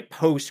dealing with like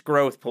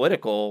post-growth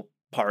political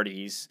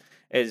parties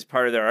as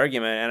part of their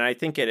argument, and I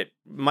think it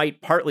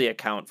might partly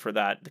account for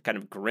that, the kind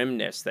of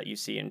grimness that you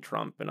see in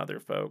Trump and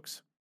other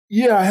folks.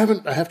 Yeah, I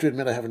have to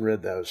admit I haven't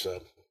read those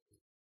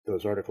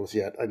articles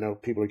yet. I know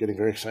people are getting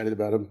very excited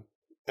about them,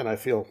 and I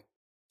feel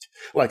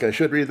like I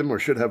should read them or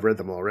should have read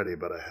them already,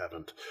 but I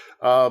haven't.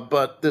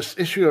 But this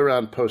issue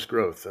around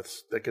post-growth,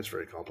 that gets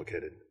very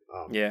complicated.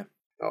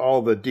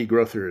 All the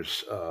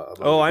degrowthers.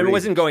 I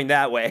wasn't going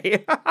that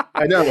way.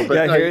 I know, but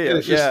I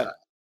hear you.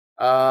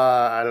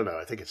 I don't know.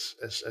 I think it's,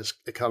 as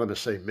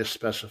economists say,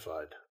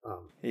 misspecified. I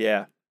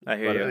hear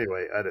you. But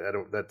anyway, I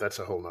don't. That's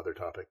a whole other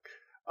topic.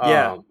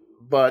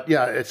 But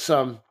it's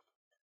the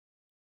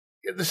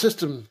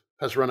system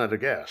has run out of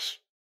gas.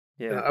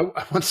 Yeah.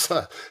 I once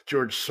saw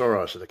George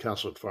Soros at the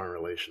Council on Foreign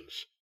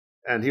Relations,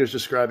 and he was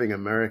describing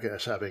America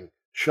as having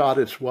shot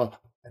its and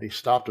he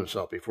stopped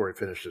himself before he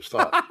finished his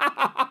thought.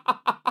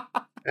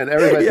 And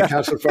everybody at the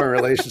Council on Foreign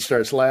Relations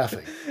starts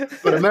laughing.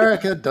 But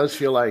America does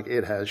feel like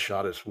it has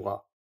shot its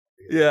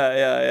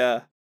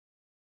Yeah.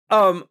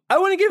 I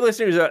want to give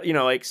listeners,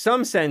 like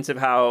some sense of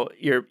how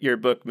your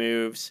book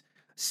moves.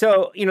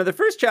 So, the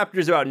first chapter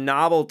is about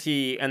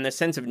novelty and the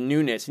sense of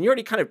newness. And you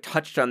already kind of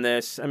touched on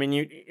this. I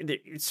mean,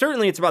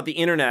 certainly it's about the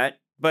internet,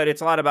 but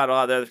it's a lot about a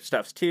lot of other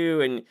stuff too.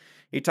 And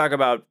you talk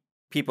about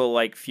people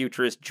like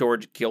futurist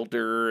George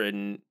Gilder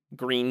and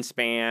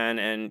Greenspan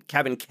and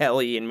Kevin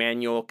Kelly and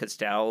Manuel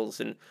Castells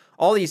and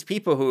all these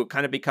people who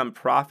kind of become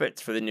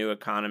prophets for the new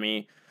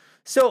economy.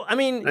 So, I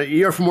mean,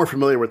 you're more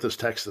familiar with this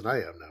text than I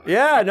am now.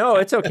 Yeah, no,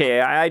 it's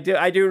okay. I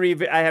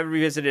have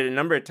revisited a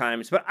number of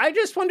times, but I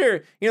just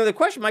wonder,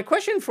 my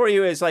question for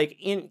you is like,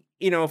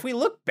 if we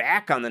look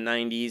back on the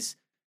 90s,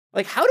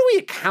 like, how do we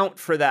account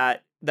for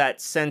that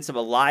sense of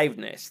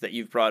aliveness that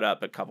you've brought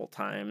up a couple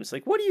times?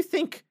 Like, what do you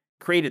think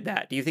created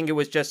that? Do you think it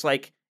was just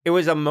like, it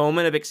was a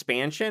moment of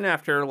expansion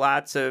after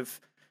lots of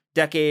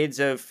decades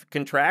of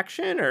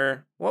contraction,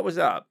 or what was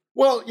up?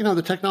 Well,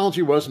 the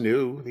technology was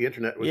new. The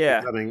internet was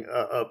becoming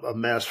a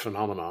mass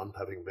phenomenon,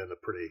 having been a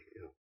pretty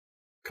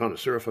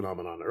connoisseur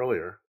phenomenon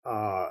earlier.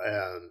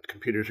 And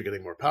computers are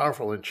getting more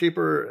powerful and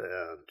cheaper,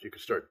 and you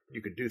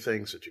could do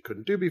things that you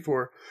couldn't do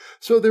before.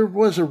 So there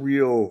was a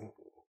real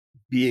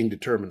being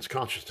determines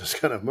consciousness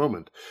kind of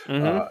moment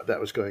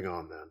that was going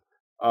on then.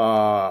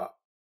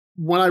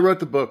 When I wrote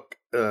the book,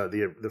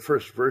 the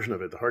first version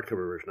of it, the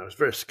hardcover version, I was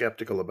very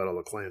skeptical about all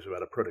the claims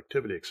about a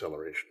productivity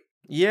acceleration.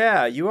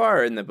 Yeah, you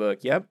are in the book.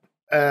 Yep.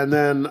 And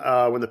then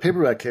when the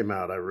paperback came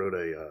out, I wrote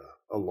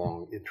a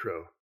long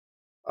intro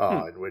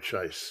in which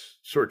I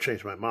sort of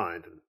changed my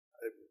mind. And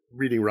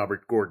reading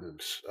Robert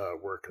Gordon's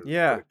work on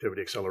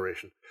productivity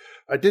acceleration,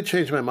 I did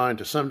change my mind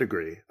to some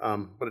degree,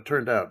 but it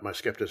turned out my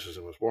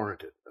skepticism was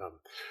warranted.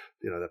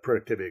 That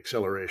productivity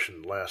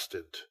acceleration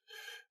lasted,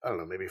 I don't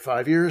know, maybe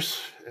 5 years,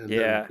 and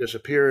then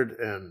disappeared,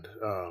 and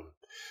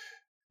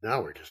now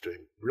we're just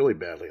doing really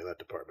badly in that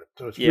department.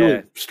 So it's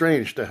really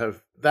strange to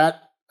have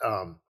that.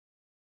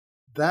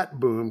 That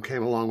boom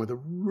came along with a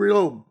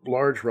real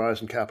large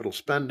rise in capital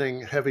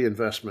spending, heavy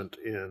investment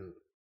in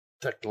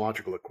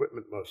technological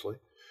equipment mostly.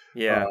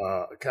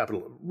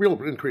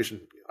 Real increase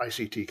in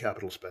ICT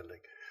capital spending.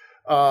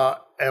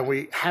 And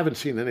we haven't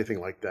seen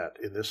anything like that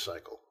in this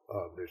cycle.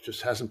 There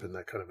just hasn't been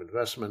that kind of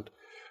investment.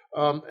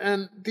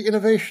 And the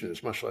innovation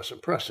is much less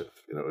impressive.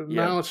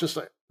 Now it's just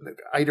like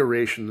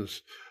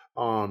iterations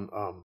on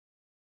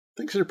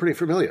things that are pretty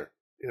familiar.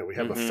 We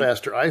have a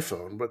faster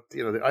iPhone, but the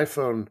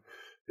iPhone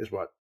is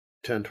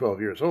 10, 12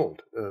 years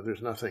old.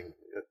 There's nothing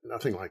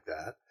like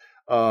that.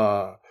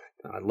 I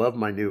love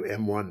my new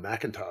M1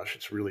 Macintosh.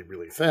 It's really,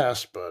 really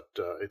fast, but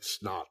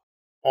it's not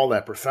all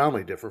that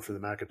profoundly different from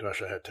the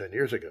Macintosh I had 10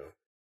 years ago.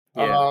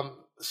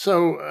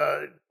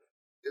 So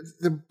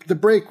the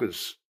break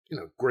was,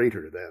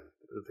 greater then.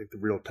 I think the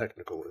real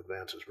technical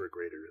advances were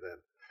greater then.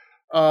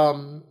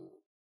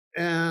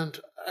 And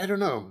I don't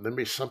know,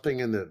 maybe something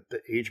in the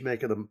age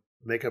makeup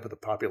of the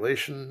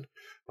population.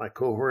 My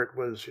cohort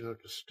was,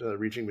 just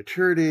reaching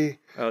maturity.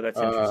 Oh, that's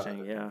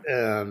interesting. Yeah.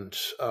 And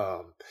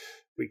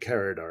we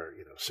carried our,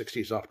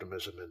 60s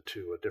optimism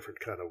into a different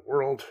kind of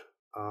world.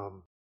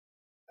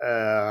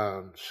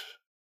 And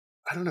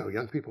I don't know,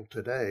 young people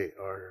today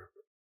are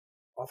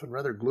often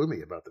rather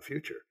gloomy about the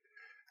future,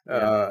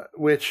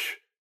 which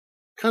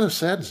kind of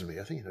saddens me.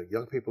 I think,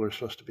 young people are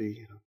supposed to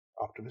be,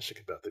 optimistic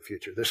about the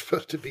future. They're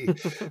supposed to be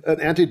an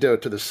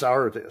antidote to the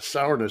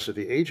sourness of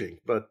the aging,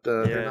 but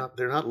they're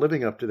not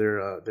living up to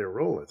their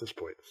role at this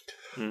point.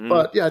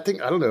 But I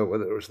don't know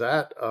whether it was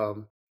that.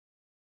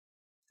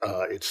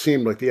 It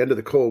seemed like the end of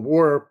the Cold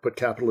War put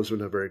capitalism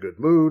in a very good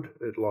mood.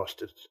 It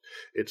lost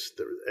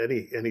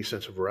any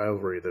sense of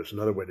rivalry. There's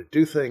another way to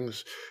do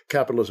things.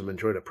 Capitalism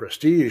enjoyed a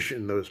prestige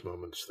in those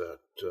moments that.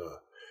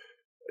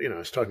 I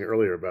was talking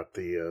earlier about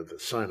the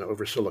sign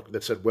over Silicon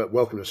that said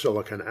 "Welcome to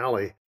Silicon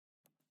Alley."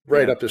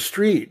 Right up the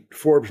street,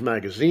 Forbes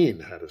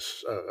magazine had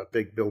a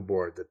big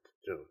billboard that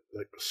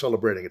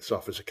celebrating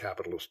itself as a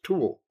capitalist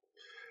tool.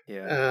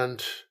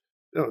 And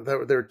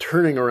they're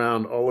turning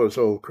around all those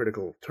old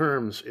critical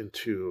terms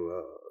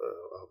into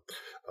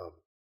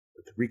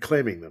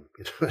reclaiming them.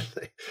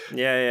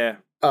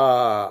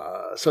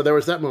 So there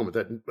was that moment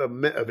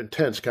of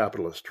intense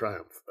capitalist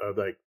triumph.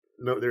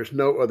 There's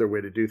no other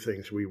way to do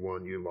things. We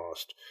won, you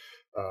lost.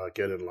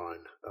 Get in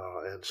line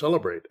and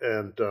celebrate.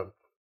 And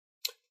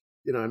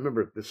I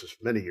remember this is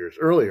many years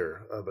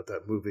earlier, but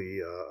that movie.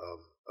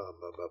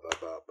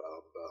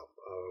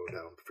 Now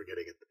I'm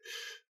forgetting it.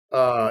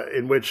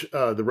 In which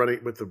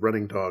the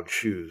running dog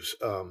shoes,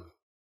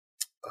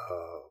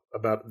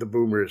 about the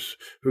boomers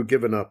who'd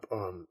given up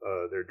on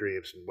their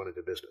dreams and went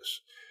into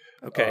business.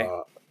 Okay.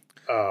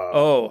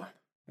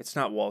 It's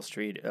not Wall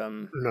Street.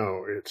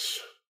 No,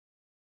 it's.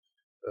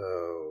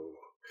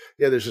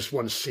 There's this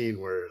one scene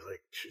where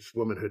this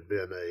woman who'd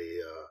been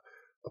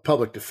a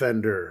public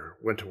defender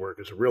went to work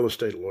as a real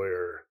estate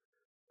lawyer,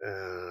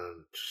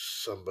 and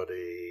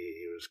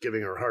somebody was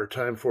giving her a hard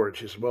time for it.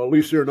 She said, "Well, at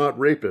least they're not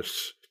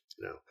rapists."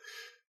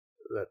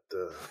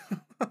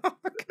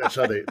 That's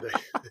how they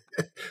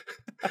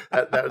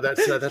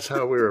that's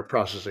how we were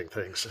processing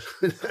things.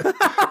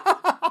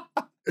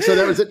 So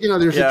that was it.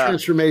 There's a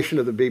transformation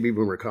of the baby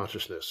boomer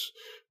consciousness.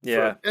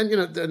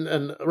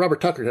 And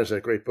Robert Tucker has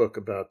that great book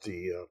about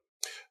the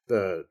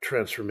the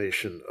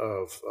transformation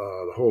of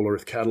the whole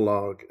Earth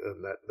catalog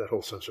and that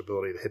whole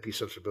sensibility, the hippie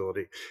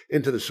sensibility,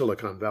 into the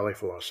Silicon Valley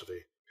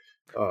philosophy.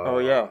 Oh,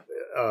 yeah.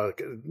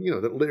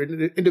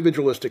 The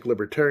individualistic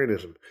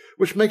libertarianism,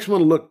 which makes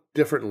one look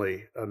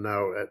differently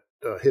now at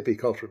hippie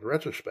culture in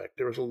retrospect.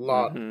 There was a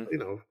lot,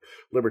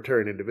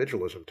 libertarian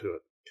individualism to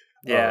it.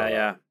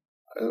 Yeah.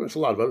 There's a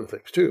lot of other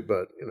things too,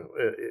 but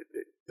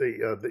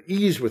the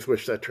ease with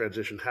which that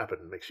transition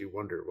happened makes you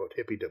wonder what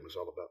hippiedom was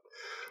all about.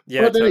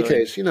 Yeah, but in totally.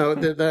 any case,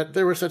 that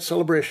there was that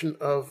celebration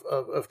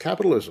of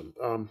capitalism.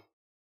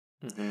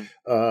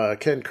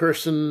 Ken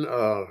Kurson,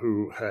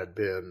 who had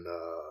been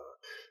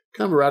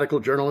kind of a radical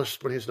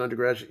journalist when he was an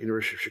undergraduate at the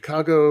University of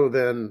Chicago,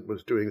 then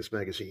was doing this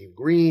magazine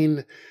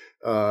Green,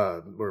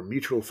 where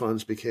mutual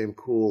funds became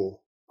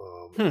cool.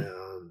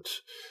 And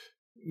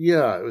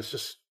yeah, it was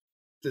just,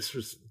 this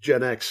was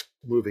Gen X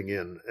moving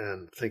in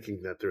and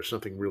thinking that there's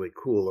something really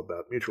cool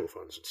about mutual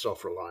funds and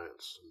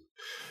self-reliance.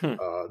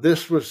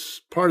 This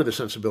was part of the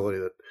sensibility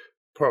that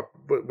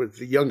with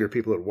the younger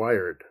people at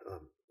Wired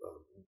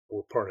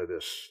were part of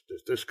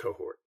this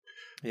cohort.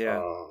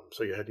 Yeah.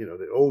 So you had,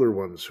 the older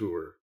ones who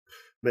were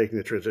making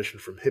the transition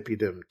from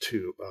hippiedom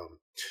to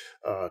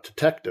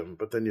techdom,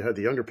 but then you had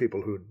the younger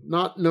people who'd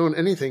not known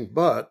anything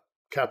but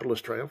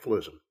capitalist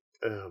triumphalism,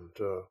 and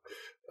they're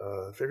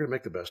going to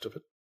make the best of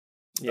it.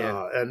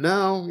 Yeah. And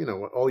now,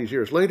 all these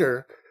years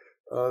later,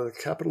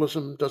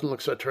 capitalism doesn't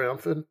look so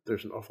triumphant.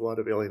 There's an awful lot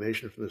of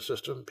alienation from the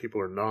system.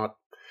 People are not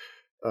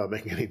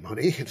making any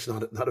money. It's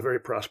not a very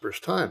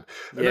prosperous time.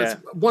 And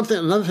that's one thing.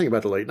 Another thing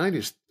about the late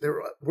 90s,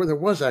 where there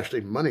was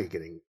actually money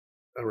getting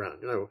around.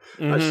 I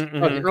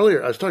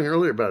was talking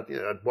earlier about,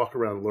 I'd walk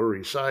around the Lower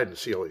East Side and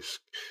see all these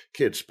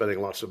kids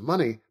spending lots of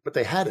money, but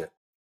they had it.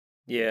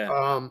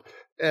 Yeah.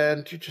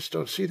 And you just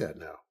don't see that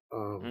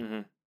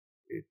now.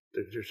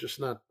 There's just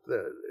not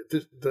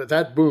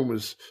that boom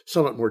was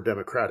somewhat more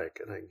democratic,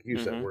 and I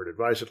use that word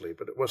advisedly,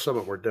 but it was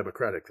somewhat more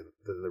democratic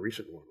than the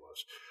recent one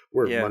was,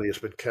 where money has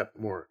been kept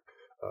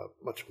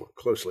much more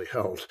closely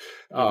held.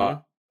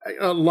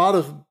 A lot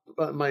of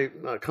my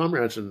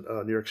comrades in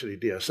New York City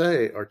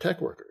DSA are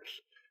tech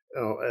workers,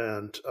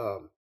 and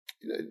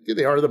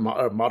they are the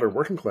modern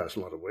working class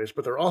in a lot of ways,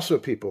 but they're also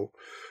people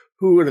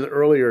who in an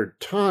earlier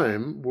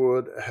time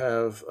would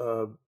have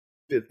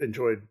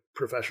enjoyed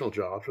professional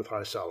jobs with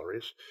high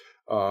salaries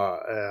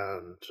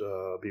and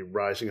be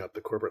rising up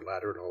the corporate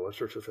ladder and all those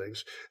sorts of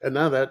things. And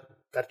now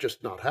that's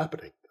just not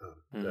happening.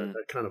 That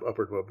kind of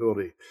upward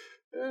mobility,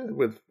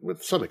 with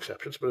some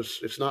exceptions, but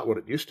it's not what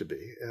it used to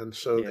be. And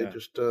so they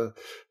just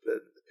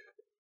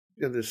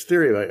this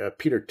theory by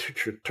Peter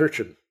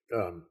Turchin,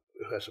 who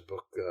has a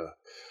book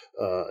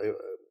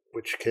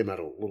which came out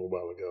a little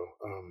while ago,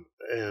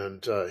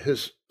 and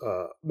his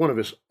one of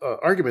his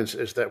arguments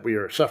is that we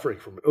are suffering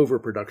from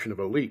overproduction of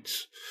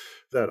elites.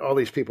 That all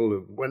these people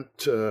who went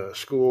to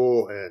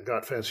school and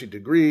got fancy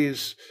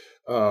degrees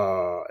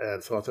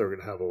and thought they were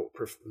going to have a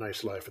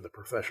nice life in the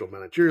professional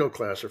managerial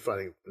class are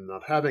finding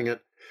not having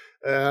it,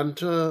 and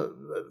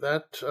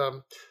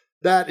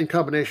that in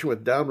combination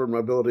with downward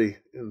mobility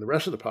in the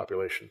rest of the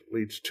population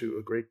leads to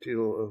a great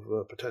deal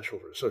of potential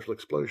for social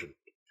explosion.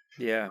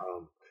 Yeah.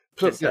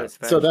 So it's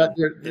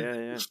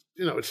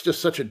just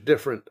such a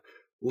different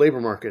labor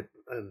market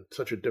and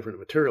such a different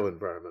material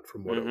environment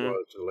from what it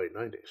was in the late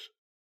 90s.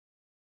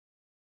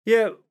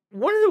 Yeah,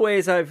 one of the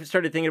ways I've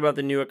started thinking about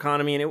the new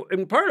economy, and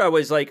in part I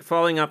was like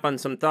following up on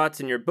some thoughts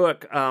in your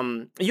book.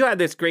 You had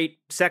this great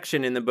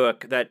section in the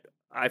book that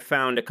I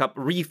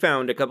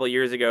refound a couple of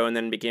years ago, and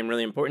then became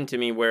really important to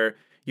me, where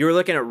you were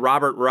looking at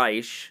Robert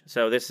Reich.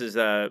 So this is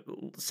a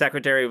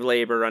Secretary of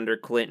Labor under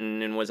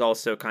Clinton, and was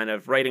also kind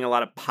of writing a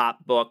lot of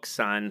pop books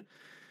on,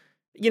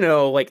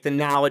 like the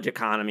knowledge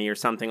economy or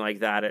something like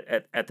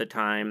that at the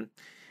time.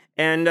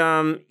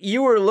 And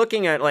you were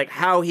looking at like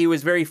how he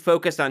was very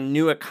focused on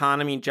new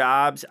economy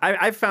jobs.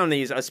 I found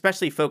these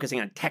especially focusing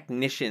on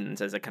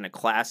technicians as a kind of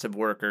class of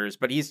workers,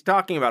 but he's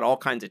talking about all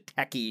kinds of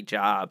techie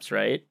jobs,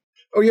 right?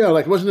 Oh yeah,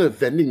 like wasn't it a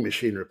vending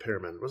machine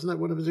repairman? Wasn't that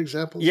one of his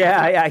examples?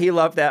 Yeah, he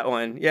loved that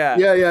one. Yeah.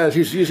 Yeah.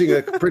 He's using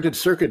a printed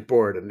circuit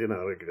board, and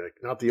like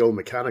not the old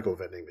mechanical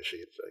vending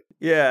machines.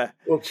 Yeah.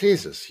 Well,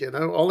 Jesus,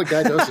 all the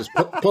guy does is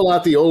pull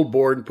out the old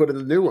board and put in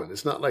the new one.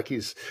 It's not like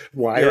he's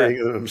wiring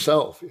it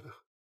himself.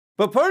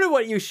 But part of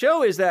what you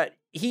show is that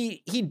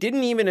he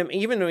didn't even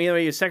though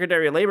he was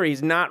Secretary of Labor,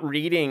 he's not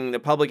reading the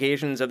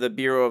publications of the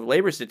Bureau of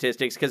Labor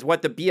Statistics, because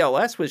what the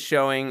BLS was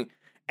showing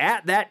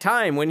at that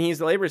time when he's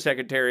the labor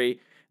secretary,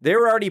 they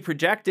were already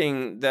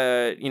projecting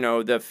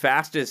the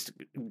fastest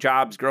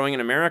jobs growing in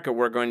America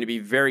were going to be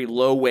very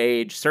low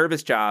wage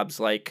service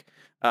jobs like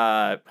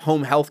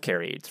home health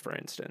care aides, for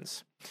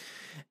instance.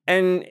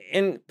 And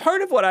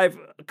part of what I've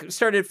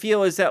started to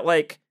feel is that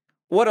like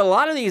what a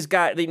lot of these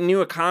guys, the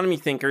new economy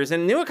thinkers,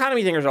 and new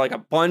economy thinkers are like a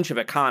bunch of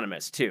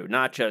economists too,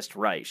 not just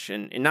Reich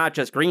and not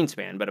just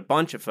Greenspan, but a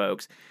bunch of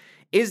folks,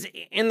 is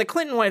in the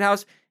Clinton White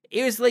House,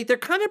 it was like they're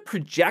kind of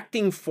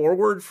projecting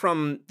forward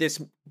from this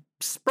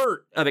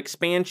spurt of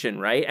expansion,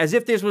 right? As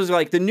if this was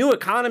like the new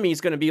economy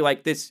is going to be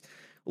like this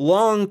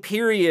long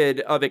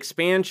period of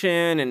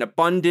expansion and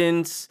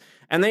abundance,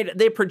 and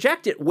they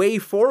project it way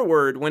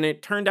forward when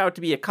it turned out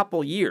to be a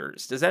couple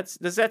years. Does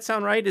that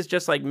sound right? It's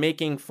just like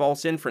making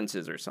false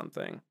inferences or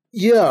something.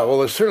 Yeah, well,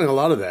 there's certainly a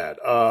lot of that,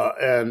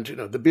 and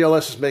the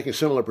BLS is making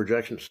similar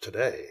projections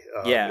today.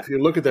 If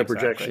you look at their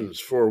projections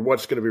for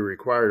what's going to be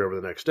required over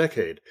the next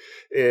decade,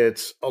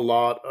 it's a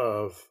lot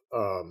of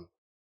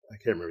I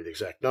can't remember the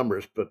exact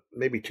numbers, but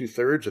maybe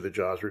 2/3 of the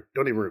jobs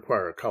don't even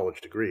require a college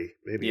degree,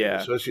 maybe an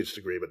associate's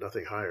degree, but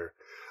nothing higher,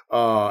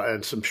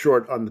 and some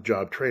short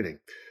on-the-job training.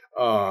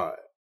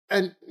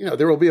 And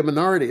there will be a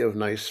minority of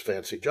nice,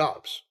 fancy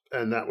jobs.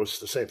 And that was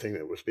the same thing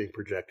that was being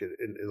projected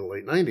in the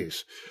late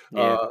 90s,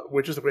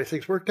 which is the way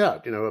things worked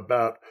out.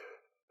 About,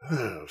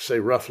 say,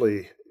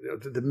 roughly,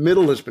 the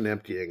middle has been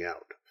emptying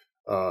out.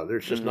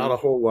 There's just not a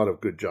whole lot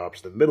of good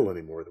jobs in the middle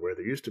anymore, the way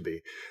there used to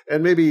be.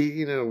 And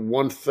maybe,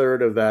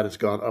 1/3 of that has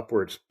gone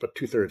upwards, but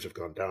 2/3 have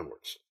gone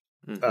downwards.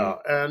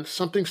 And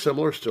something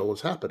similar still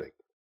is happening.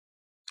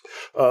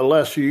 The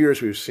last few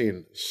years, we've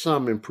seen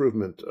some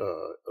improvement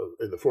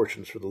in the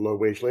fortunes for the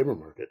low-wage labor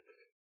market.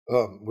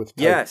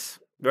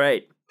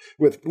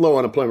 With low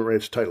unemployment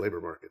rates, tight labor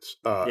markets.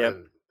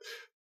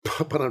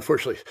 But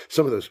unfortunately,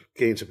 some of those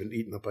gains have been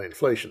eaten up by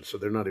inflation, so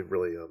they're not even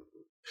really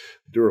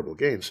durable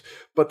gains.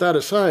 But that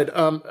aside,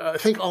 I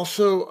think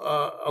also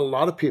a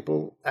lot of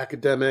people,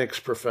 academics,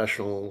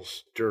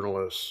 professionals,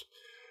 journalists,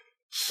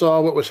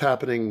 saw what was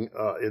happening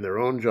in their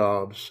own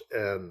jobs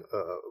and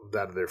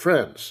that of their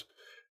friends.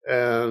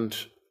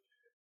 And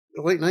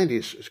the late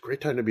 90s is a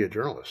great time to be a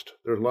journalist.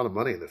 There was a lot of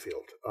money in the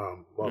field. A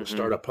lot of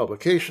startup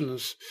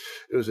publications.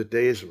 It was the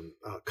days when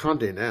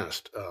Condé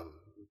Nast, I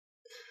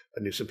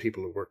knew some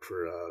people who worked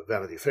for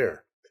Vanity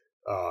Fair,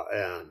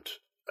 and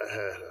I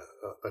had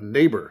a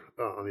neighbor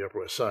on the Upper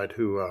West Side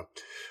who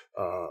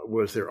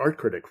was their art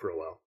critic for a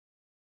while.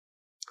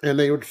 And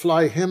they would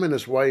fly him and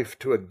his wife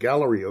to a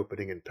gallery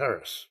opening in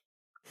Paris.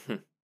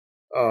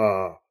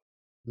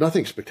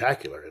 Nothing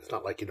spectacular. It's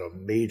not like, a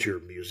major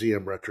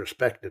museum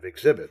retrospective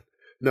exhibit.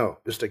 No,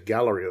 just a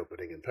gallery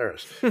opening in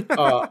Paris.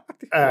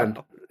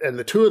 And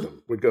the two of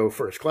them would go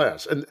first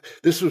class. And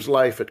this was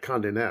life at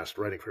Condé Nast,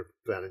 writing for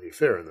Vanity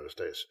Fair in those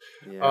days.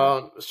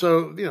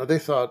 So, they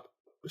thought,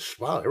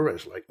 wow,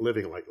 everybody's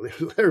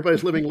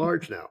living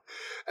large now.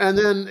 And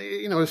then,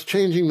 it's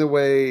changing the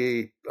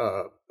way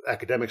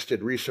academics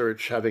did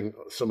research, having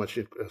so much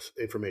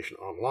information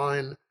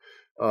online.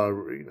 I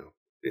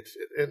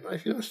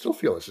still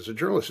feel this as a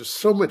journalist. It's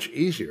so much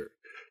easier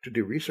to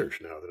do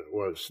research now than it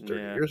was 30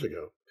 years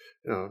ago.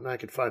 Now I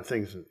could find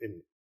things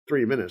in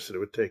 3 minutes that it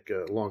would take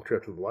a long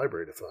trip to the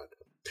library to find.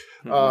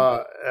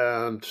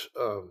 And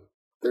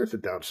there's a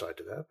downside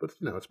to that, but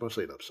it's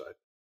mostly an upside.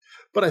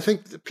 But I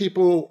think the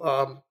people,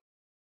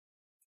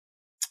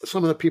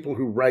 some of the people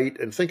who write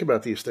and think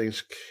about these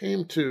things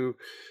came to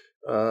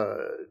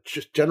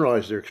just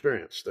generalize their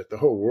experience, that the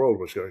whole world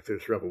was going through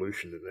this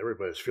revolution and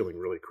everybody's feeling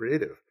really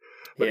creative.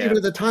 But even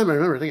at the time, I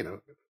remember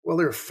thinking, well,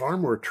 there are far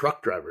more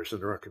truck drivers than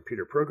there are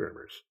computer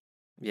programmers.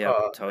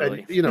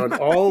 Totally. And, in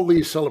all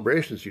these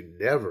celebrations, you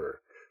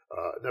never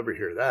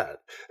hear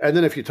that. And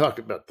then if you talk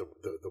about the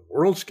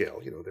world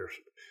scale, there's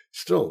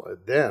still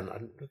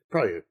then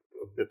probably a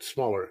bit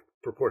smaller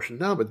proportion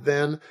now, but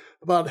then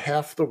about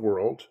half the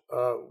world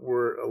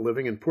were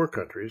living in poor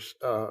countries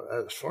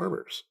as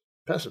farmers,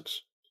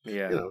 peasants.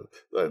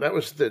 That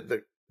was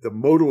the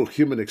modal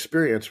human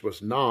experience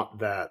was not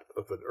that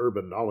of an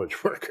urban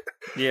knowledge worker.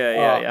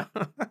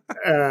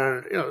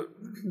 And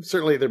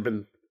certainly there's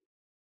been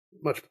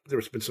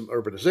some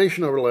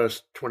urbanization over the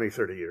last 20,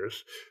 30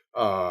 years,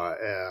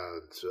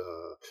 and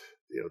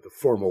the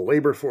formal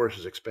labor force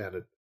has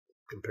expanded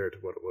compared to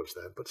what it was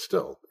then. But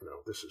still,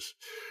 this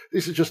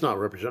is just not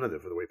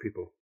representative of the way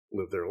people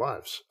live their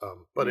lives.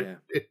 But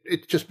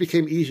it just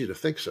became easy to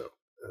think so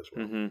as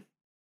well.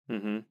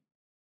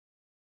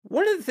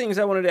 One of the things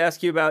I wanted to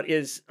ask you about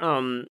is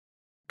kind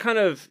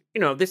of,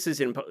 this is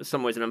in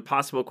some ways an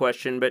impossible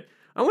question, but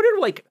I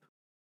wondered,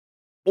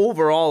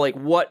 overall,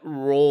 what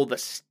role the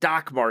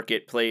stock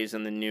market plays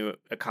in the new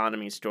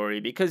economy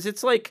story. Because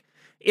it's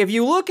if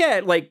you look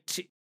at,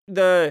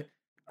 the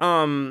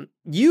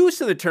use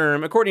of the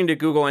term, according to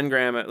Google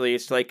Ngram at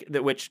least,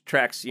 which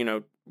tracks,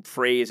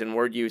 phrase and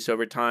word use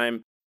over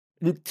time,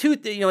 in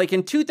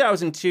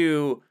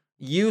 2002,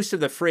 use of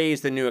the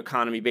phrase "the new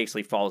economy"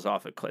 basically falls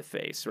off a cliff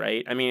face,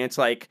 right? I mean, it's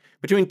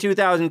between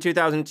 2000 and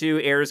 2002,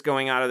 air's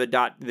going out of the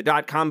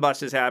dot-com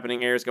bust is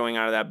happening, air's going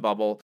out of that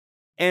bubble.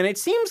 And it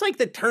seems like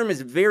the term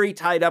is very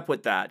tied up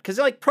with that, because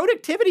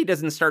productivity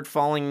doesn't start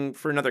falling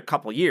for another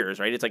couple years,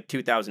 right? It's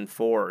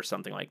 2004 or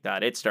something like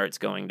that. It starts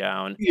going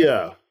down.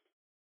 Yeah.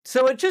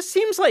 So it just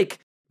seems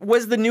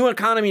was the new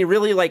economy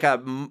really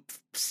a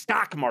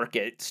stock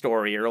market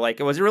story, or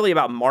was it really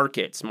about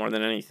markets more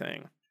than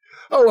anything?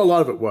 Oh, a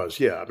lot of it was,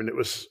 yeah. I mean, it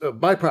was a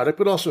byproduct,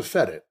 but also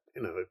fed it.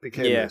 It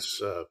became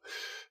this, I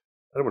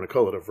don't want to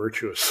call it a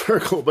virtuous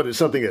circle, but it's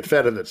something that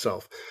fed in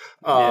itself.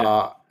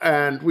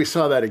 And we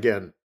saw that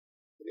again,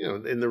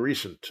 in the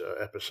recent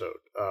episode,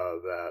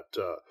 that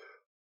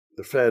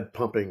the Fed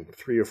pumping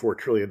 $3 or $4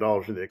 trillion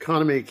into the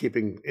economy,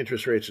 keeping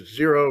interest rates at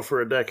zero for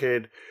a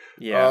decade.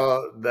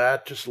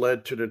 That just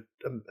led to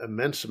an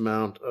immense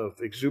amount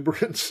of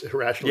exuberance,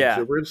 irrational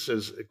exuberance,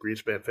 as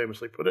Greenspan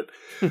famously put it.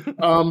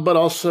 But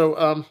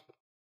also,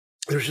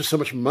 there's just so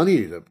much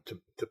money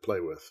to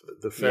play with.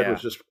 The Fed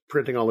was just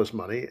printing all this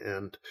money,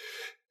 and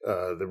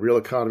the real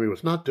economy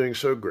was not doing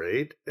so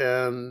great,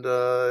 and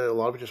a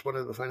lot of it just went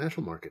into the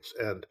financial markets.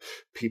 And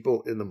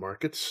people in the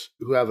markets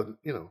who have an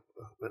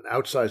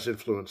outsized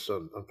influence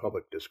on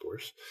public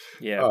discourse,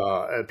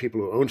 and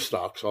people who own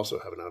stocks also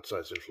have an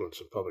outsized influence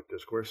on public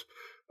discourse.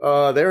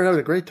 They're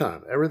having a great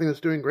time. Everything is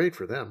doing great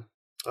for them.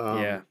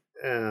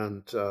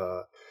 And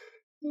the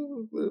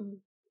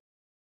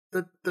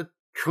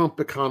Trump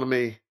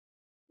economy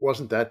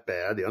wasn't that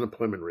bad. The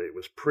unemployment rate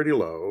was pretty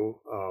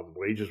low.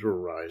 Wages were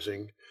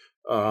rising.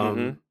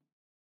 More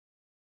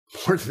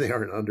than they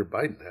are under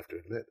Biden, I have to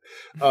admit,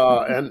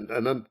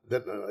 and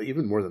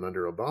even more than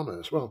under Obama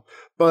as well.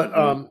 But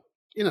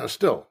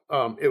still,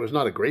 it was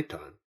not a great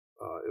time.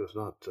 It was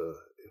not the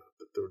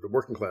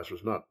working class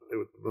was not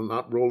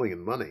rolling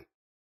in money.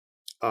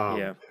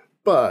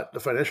 But the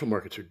financial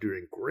markets are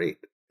doing great,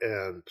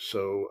 and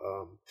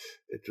so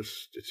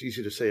it's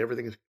easy to say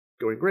everything is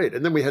going great.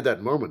 And then we had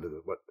that moment of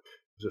what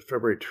was it,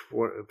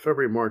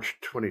 February, March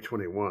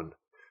 2021.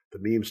 The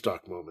meme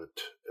stock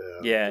moment.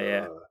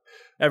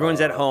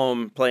 Everyone's at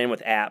home playing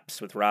with apps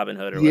with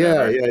Robinhood or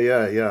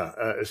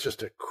whatever. It's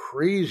just a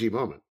crazy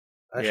moment.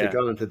 I actually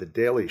got into the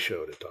Daily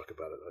Show to talk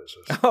about it.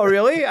 Oh,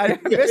 really? I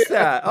missed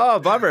that. Oh,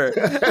 bummer.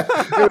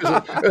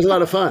 it was a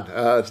lot of fun.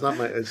 It's not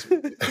my.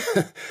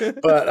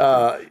 But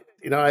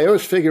I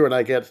always figure when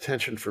I get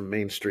attention from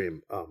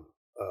mainstream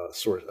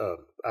source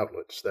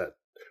outlets that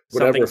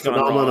whatever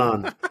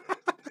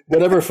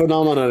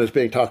phenomenon is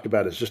being talked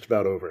about is just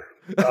about over.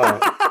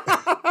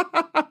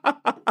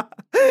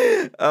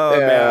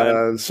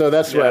 Man. So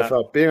that's what I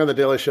felt. Being on the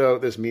Daily Show,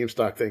 this meme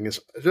stock thing is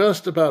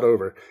just about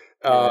over.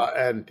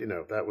 And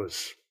that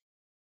was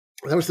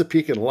the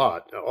peak in a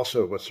lot.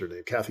 Also, what's her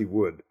name? Kathy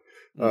Wood,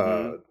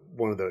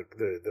 one of the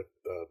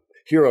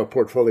hero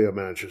portfolio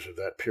managers of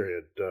that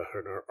period,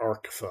 her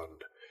ARC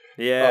fund.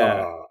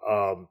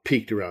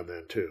 Peaked around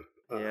then too.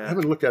 I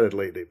haven't looked at it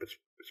lately, but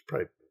it's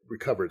probably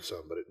recovered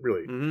some, but it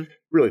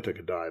really took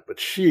a dive. But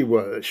she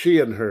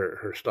and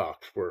her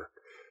stocks were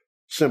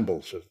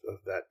symbols of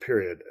that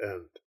period,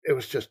 and it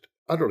was just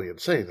utterly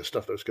insane, the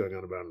stuff that was going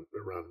on around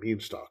meme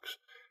stocks.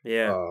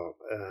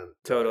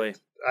 Totally.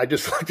 I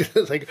just looked at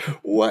it like,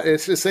 what?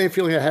 It's the same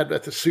feeling I had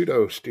at the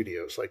Pseudo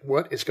Studios. Like,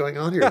 what is going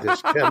on here?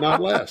 This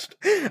cannot last.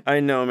 I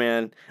know,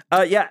 man.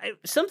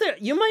 Something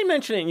you might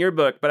mention it in your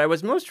book, but I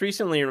was most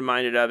recently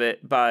reminded of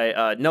it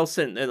by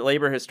Nelson, the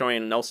labor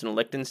historian Nelson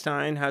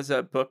Lichtenstein, has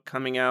a book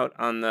coming out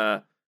on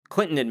the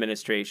Clinton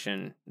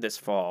administration this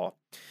fall.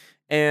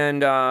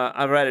 And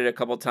I've read it a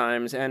couple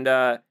times, and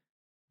I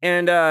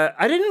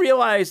didn't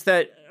realize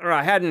that, or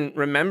I hadn't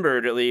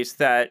remembered at least,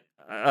 that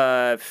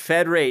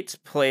Fed rates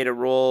played a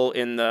role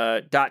in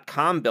the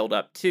 .com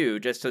buildup too,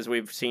 just as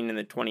we've seen in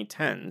the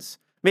 2010s.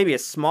 Maybe a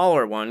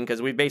smaller one, because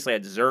we basically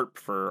had ZERP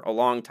for a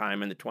long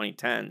time in the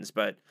 2010s,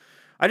 but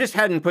I just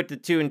hadn't put the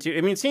two and two.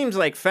 I mean, it seems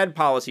like Fed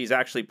policy is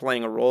actually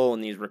playing a role in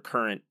these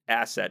recurrent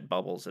asset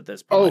bubbles at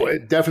this point. Oh,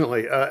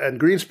 definitely. And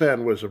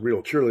Greenspan was a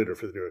real cheerleader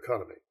for the new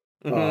economy.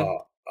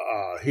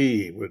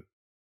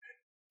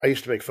 I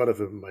used to make fun of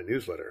him in my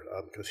newsletter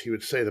because he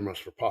would say the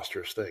most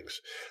preposterous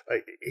things.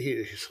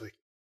 He's like,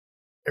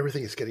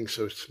 everything is getting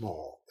so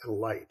small and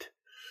light.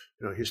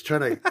 He's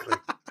trying to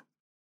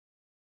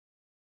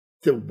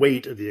the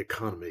weight of the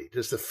economy,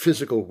 just the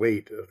physical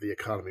weight of the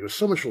economy was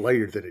so much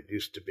lighter than it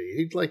used to be.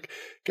 He'd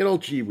get all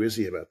gee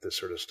whizzy about this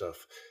sort of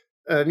stuff.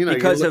 And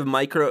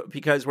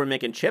because we're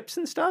making chips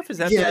and stuff. Is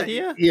that the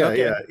idea? Yeah.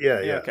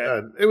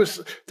 Okay.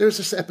 There's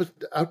this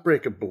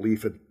outbreak of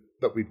belief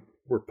that we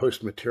were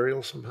post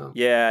material somehow.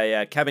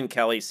 Yeah. Kevin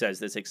Kelly says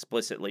this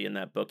explicitly in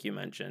that book you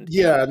mentioned.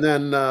 Yeah, and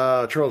then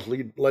Charles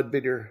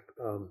Leadbeater,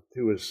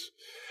 who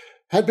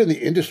had been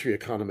the industry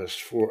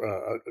economist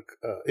for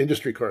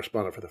industry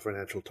correspondent for the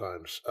Financial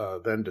Times,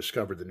 then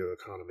discovered the new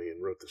economy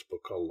and wrote this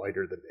book called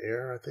Lighter Than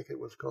Air, I think it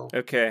was called.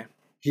 Okay.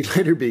 He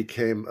later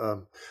became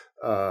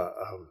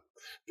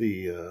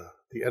the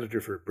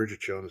editor for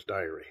Bridget Jones'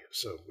 Diary.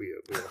 So we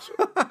also.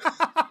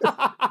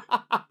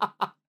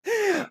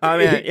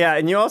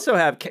 And you also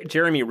have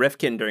Jeremy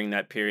Rifkin during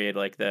that period,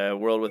 like the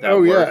World Without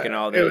Work and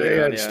all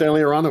that. And Stanley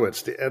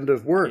Aronowitz, The End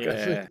of Work. Yeah. I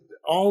think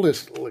all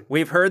this.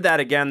 We've heard that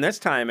again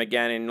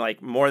in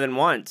like more than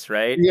once,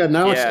 right? Yeah,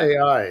 now it's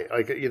AI.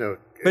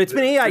 But it's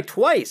been AI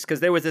twice, because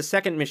there was a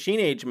second machine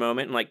age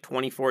moment in like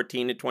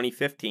 2014 to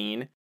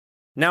 2015.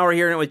 Now we're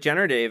hearing it with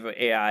generative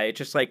AI. It's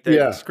just like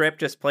the script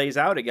just plays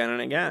out again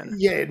and again.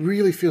 Yeah, it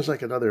really feels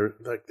like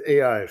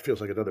AI feels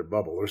like another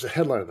bubble. There was a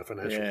headline in the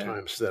Financial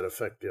Times to that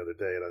effect the other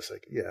day, and I was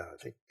like, I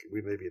think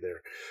we may be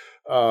there.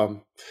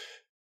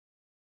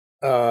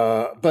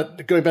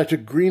 But going back to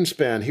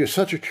Greenspan, he was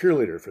such a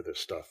cheerleader for this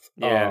stuff.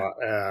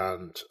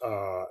 And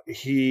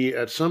he,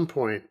 at some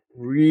point,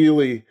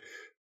 really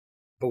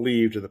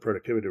believed in the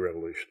productivity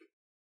revolution.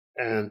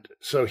 And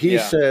so he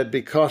said,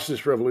 because of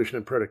this revolution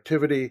in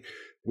productivity,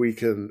 we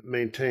can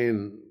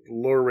maintain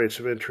lower rates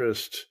of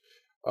interest,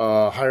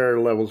 higher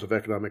levels of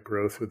economic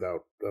growth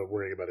without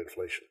worrying about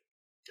inflation.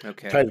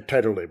 Okay.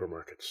 Tighter labor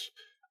markets.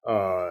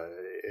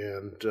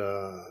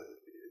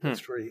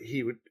 That's where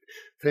he would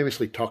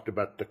famously talked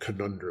about the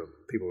conundrum.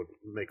 People would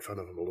make fun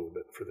of him a little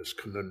bit for this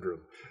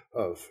conundrum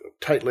of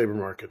tight labor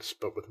markets,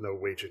 but with no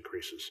wage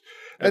increases.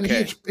 And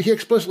he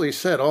explicitly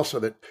said also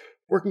that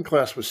working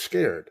class was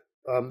scared.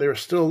 They were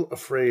still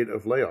afraid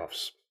of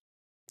layoffs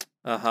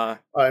and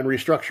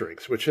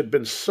restructurings, which had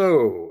been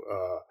so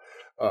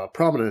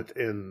prominent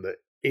in the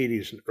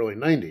 80s and early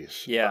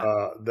 90s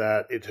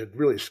that it had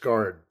really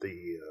scarred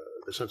the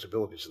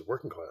sensibilities of the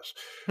working class.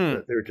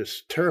 That they were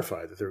just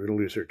terrified that they were going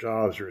to lose their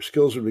jobs, or their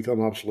skills would become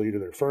obsolete, or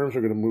their firms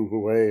were going to move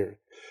away,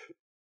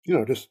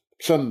 or just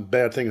some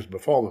bad things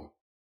befall them.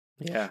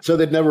 Yeah. So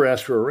they'd never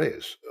ask for a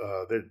raise.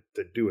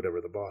 They'd do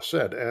whatever the boss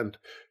said. And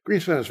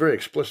Greenspan is very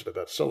explicit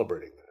about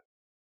celebrating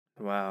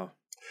that. Wow.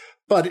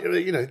 But,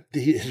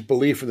 his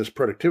belief in this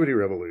productivity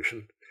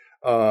revolution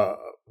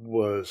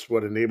was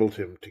what enabled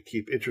him to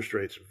keep interest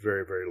rates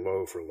very, very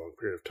low for a long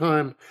period of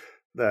time.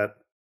 That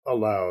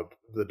allowed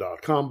the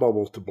dot-com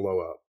bubble to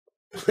blow up.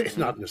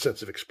 Not in the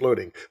sense of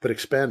exploding, but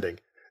expanding.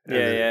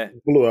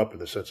 And blew up in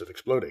the sense of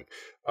exploding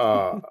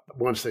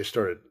once they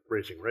started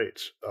raising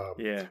rates.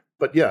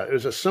 But it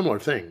was a similar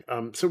thing.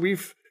 So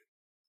we've,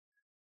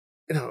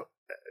 a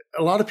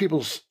lot of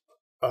people's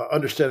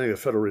understanding of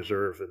the Federal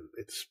Reserve and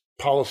its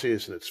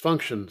policies and its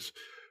functions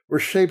were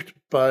shaped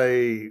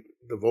by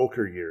the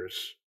Volcker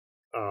years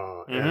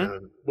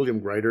and William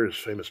Greider's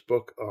famous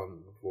book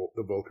on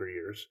the Volcker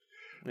years,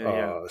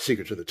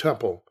 Secrets of the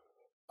Temple.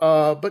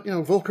 But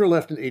Volcker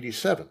left in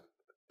 1987,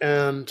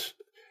 and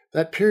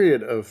that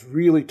period of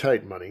really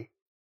tight money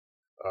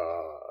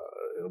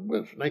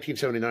was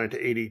 1979 to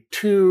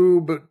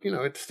 1982, but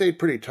it stayed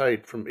pretty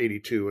tight from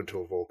 1982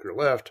 until Volcker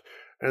left,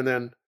 and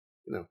then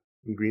when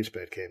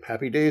Greenspan came,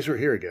 happy days were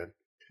here again.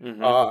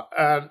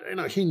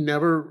 And he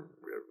never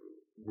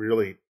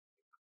really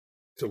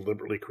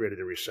deliberately created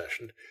a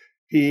recession.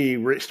 He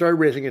started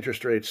raising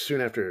interest rates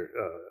soon after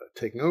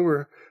taking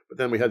over, but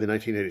then we had the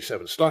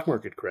 1987 stock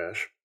market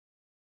crash.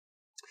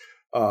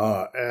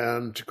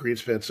 And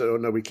Greenspan said, "Oh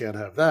no, we can't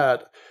have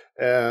that."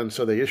 And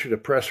so they issued a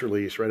press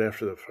release right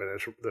after the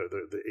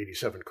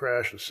 87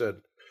 crash and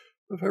said,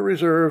 "The Federal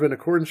Reserve, in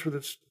accordance with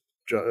its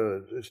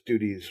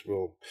duties,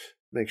 will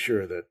make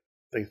sure that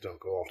things don't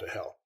go all to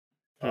hell,"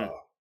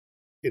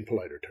 in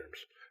politer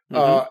terms.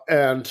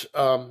 And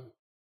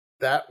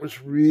that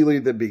was really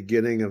the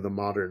beginning of the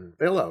modern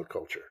bailout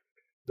culture.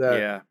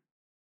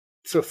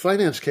 So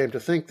finance came to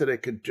think that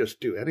it could just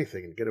do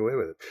anything and get away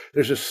with it.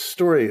 There's a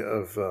story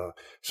of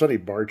Sonny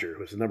Barger, who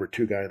was the number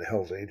 2 guy in the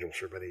Hells Angels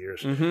for many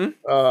years.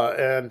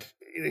 And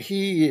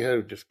he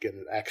had just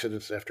getting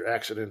accidents after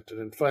accident. And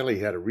then finally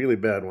he had a really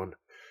bad one.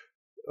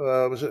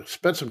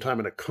 Spent some time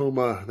in a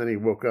coma. And then he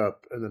woke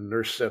up and the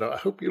nurse said, "I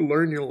hope you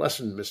learned your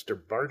lesson, Mr.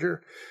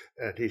 Barger."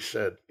 And he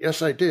said,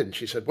 "Yes, I did." And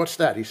she said, "What's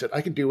that?" He said,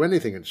 "I can do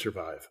anything and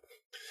survive."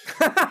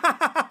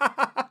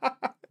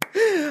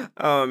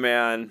 Oh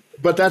man!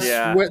 But that's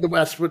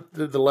what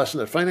the lesson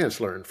that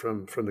finance learned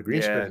from the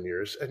Greenspan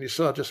years, and you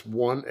saw just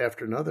one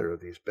after another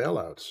of these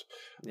bailouts.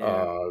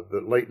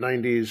 The late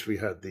 90s, we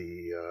had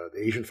the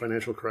Asian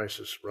financial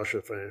crisis,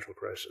 Russia financial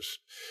crisis.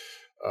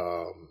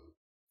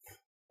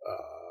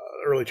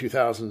 Early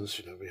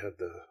 2000s, we had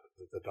the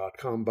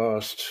dot-com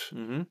bust,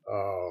 and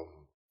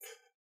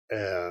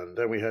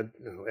then we had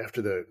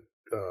after the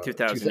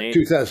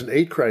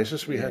 2008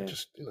 crisis, we had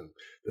just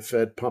the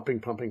Fed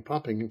pumping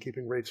and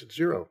keeping rates at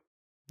zero.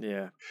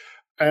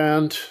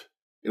 And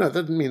that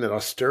doesn't mean that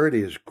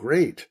austerity is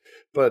great,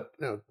 but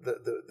the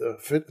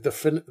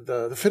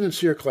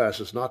financier class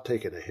has not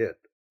taken a hit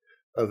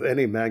of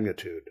any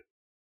magnitude.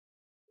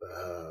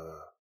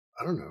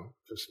 I don't know,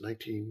 since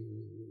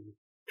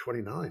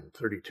 1929,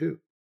 32.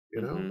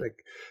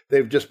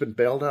 They've just been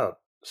bailed out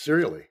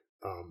serially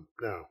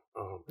now.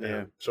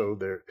 And so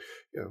their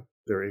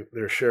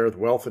share of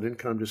wealth and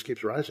income just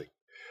keeps rising.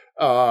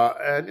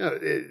 And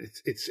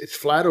it's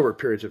flat over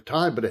periods of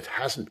time, but it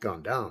hasn't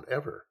gone down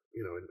ever.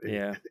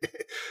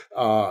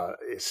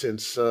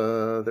 Since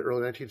the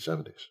early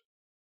 1970s.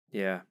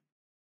 Yeah.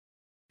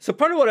 So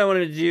part of what I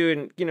wanted to do,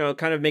 and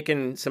kind of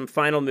making some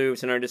final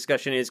moves in our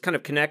discussion, is kind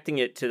of connecting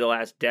it to the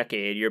last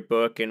decade, your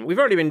book, and we've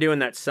already been doing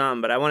that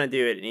some, but I want to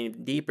do it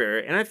even deeper.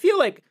 And I feel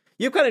like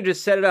you kind of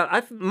just set it up.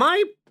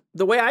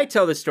 The way I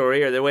tell the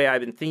story, or the way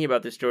I've been thinking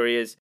about the story,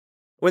 is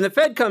when the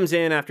Fed comes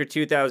in after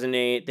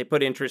 2008, they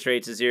put interest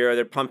rates at zero,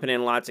 they're pumping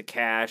in lots of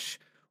cash.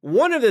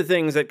 One of the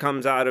things that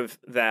comes out of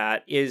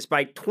that is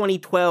by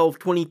 2012,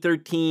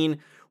 2013,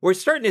 we're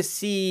starting to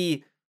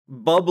see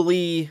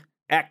bubbly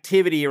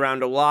activity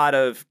around a lot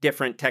of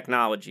different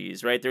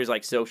technologies, right? There's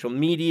like social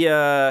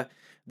media,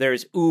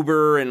 there's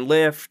Uber and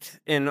Lyft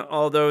and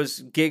all those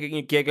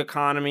gig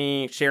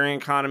economy, sharing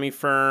economy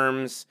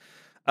firms.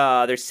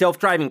 There's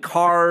self-driving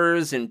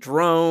cars and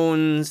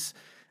drones.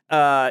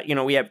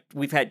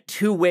 we've had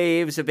two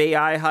waves of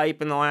AI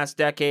hype in the last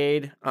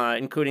decade,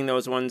 including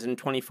those ones in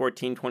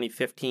 2014,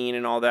 2015,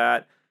 and all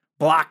that.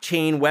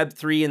 Blockchain,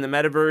 Web3, and the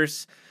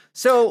metaverse.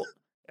 So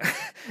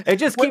it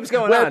just keeps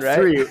going on,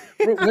 right?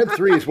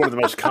 Web3 is one of the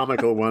most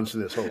comical ones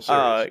in this whole series.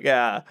 Oh,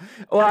 yeah.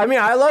 Well, I mean,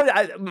 I loved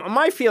it.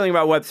 My feeling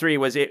about Web3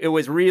 was it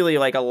was really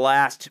like a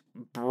last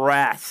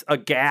breath, a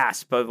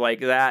gasp of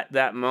like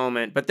that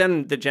moment. But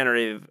then the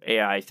generative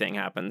AI thing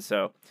happened,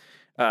 so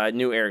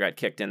new air got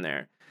kicked in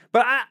there.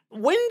 But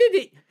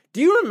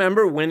do you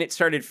remember when it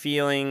started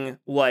feeling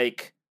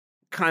like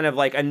kind of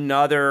like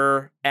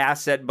another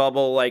asset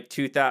bubble, like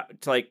 2000,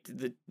 like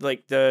the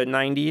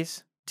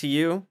 90s to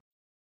you?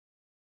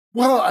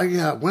 Well,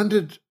 yeah. When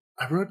did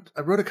I wrote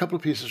a couple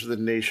of pieces for The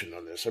Nation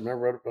on this. I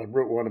remember I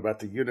wrote one about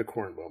the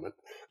unicorn moment.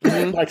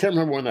 Mm-hmm. I can't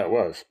remember when that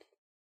was.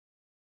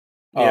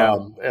 Yeah.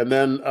 And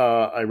then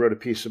I wrote a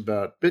piece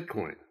about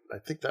Bitcoin. I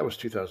think that was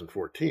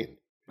 2014.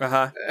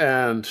 Uh-huh.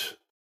 And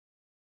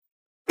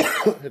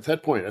at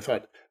that point, I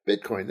thought,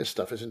 Bitcoin, this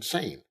stuff is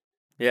insane.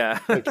 Yeah.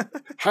 Like,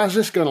 how's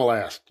this going to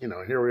last?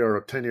 Here we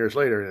are 10 years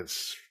later, and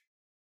it's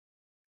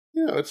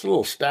a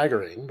little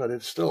staggering, but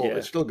it's still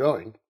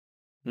going.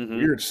 Mm-hmm.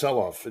 Weird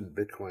sell-off in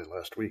Bitcoin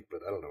last week,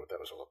 but I don't know what that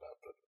was all about.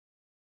 But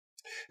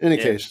in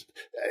any case,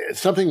 it's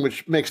something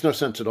which makes no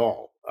sense at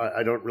all.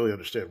 I don't really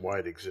understand why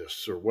it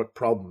exists or what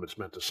problem it's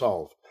meant to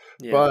solve.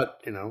 Yeah.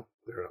 But, there are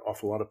an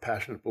awful lot of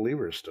passionate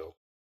believers still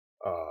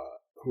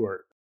who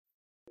are.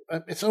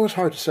 It's always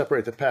hard to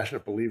separate the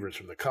passionate believers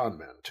from the con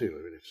men, too.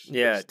 I mean,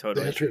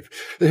 totally.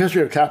 The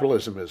history of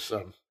capitalism is,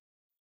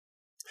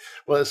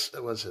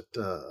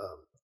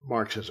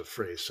 Marx has a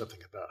phrase,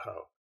 something about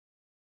how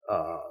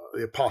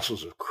the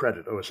apostles of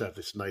credit always have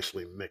this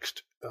nicely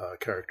mixed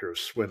character of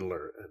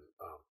swindler and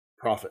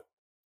prophet.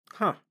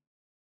 Huh.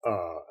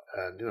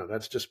 And,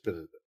 that's just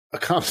been a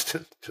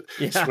constant.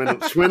 Yeah.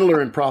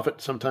 Swindler and prophet,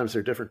 sometimes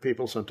they're different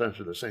people, sometimes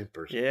they're the same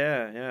person.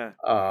 Yeah.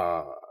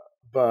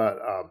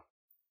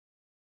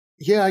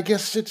 Yeah, I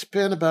guess it's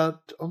been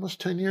about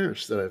almost 10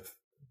 years that I've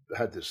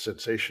had this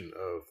sensation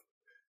of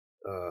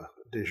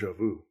deja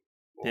vu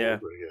all over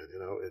again.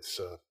 It's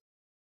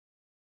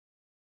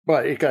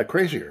but it got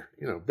crazier.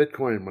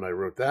 Bitcoin, when I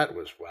wrote that,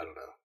 was, I don't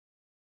know,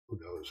 who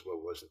knows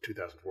what was in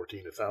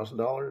 2014, $1,000?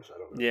 I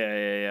don't know.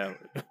 Yeah.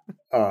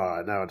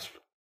 Now it's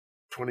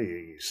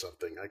 20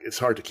 something. It's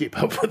hard to keep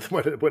up with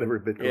whatever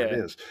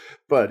Bitcoin is,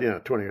 but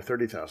 $20,000 or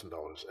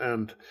 $30,000,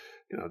 and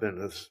then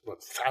there's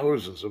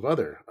thousands of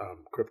other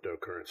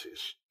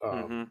cryptocurrencies,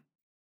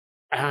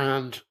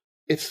 and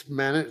it's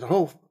managed. The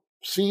whole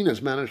scene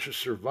has managed to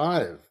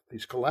survive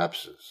these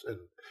collapses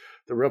and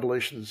the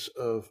revelations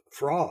of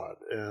fraud,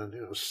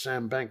 and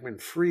Sam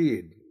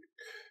Bankman-Fried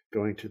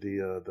going to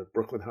the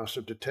Brooklyn House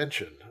of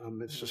Detention.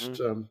 It's just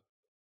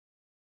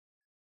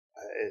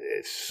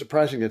it's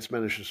surprising it's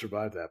managed to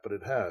survive that, but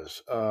it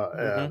has.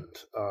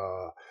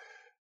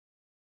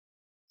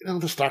 And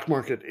the stock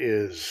market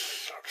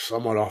is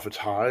somewhat off its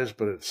highs,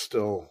 but it's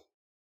still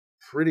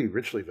pretty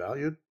richly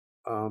valued.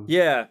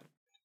 Yeah.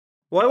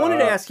 Well, I wanted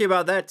to ask you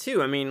about that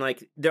too. I mean,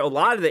 like, a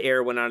lot of the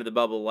air went out of the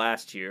bubble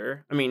last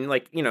year. I mean,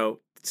 like,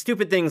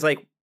 stupid things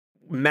like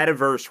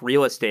metaverse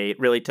real estate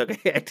really took a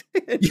hit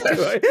in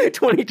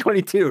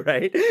 2022,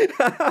 right?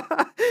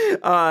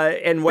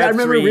 And Web3. I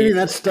remember reading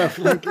that stuff,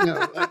 like,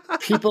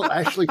 people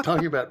actually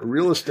talking about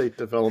real estate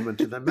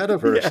development in the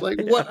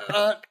metaverse.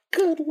 What?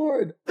 Good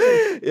Lord.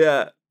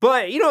 Yeah.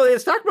 But, the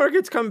stock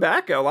market's come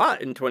back a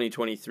lot in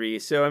 2023.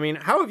 So, I mean,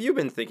 how have you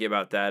been thinking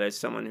about that as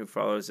someone who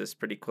follows this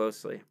pretty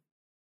closely?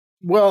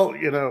 Well,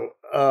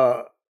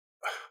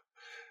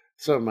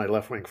 some of my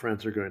left-wing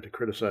friends are going to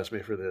criticize me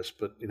for this,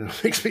 but, it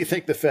makes me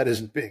think the Fed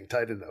isn't being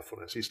tight enough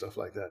when I see stuff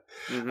like that.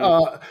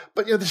 Mm-hmm.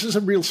 But, this is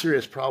a real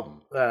serious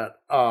problem that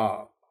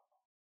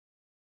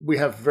we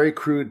have very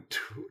crude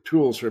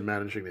tools for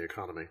managing the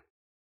economy.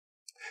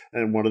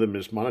 And one of them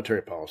is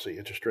monetary policy,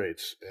 interest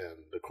rates, and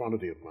the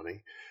quantity of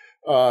money.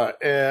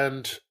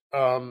 And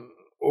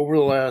over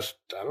the last,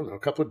 a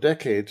couple of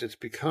decades, it's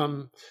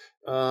become...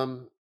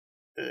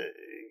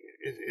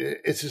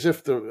 it's as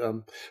if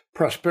the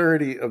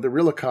prosperity of the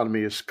real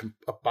economy is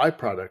a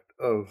byproduct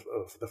of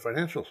the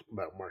financial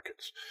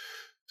markets.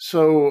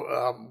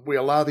 So we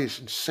allow these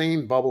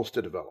insane bubbles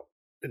to develop,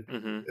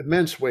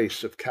 immense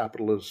wastes of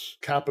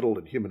capital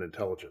and human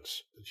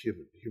intelligence and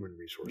human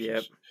resources.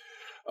 Yep.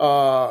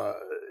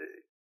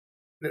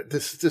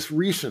 This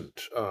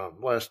recent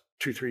last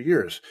 2-3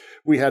 years,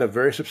 we had a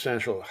very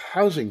substantial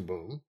housing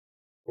boom,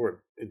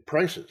 or in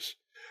prices,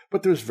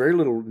 but there was very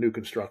little new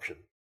construction.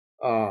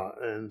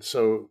 And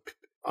so,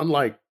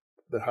 unlike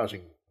the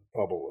housing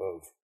bubble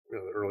of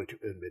the early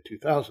and mid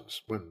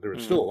 2000s, when there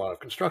was still a lot of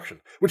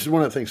construction, which is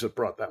one of the things that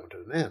brought that one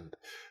to an end.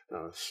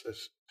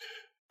 As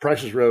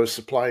prices rose,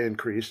 supply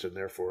increased, and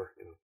therefore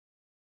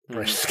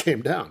prices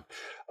came down.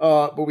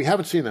 But we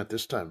haven't seen that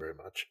this time very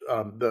much.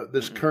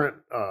 This current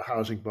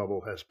housing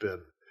bubble has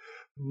been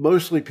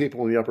mostly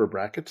people in the upper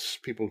brackets,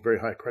 people with very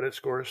high credit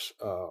scores,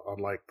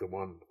 unlike the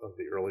one of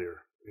the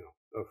earlier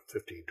of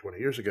 15, 20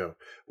 years ago,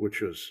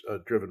 which was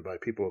driven by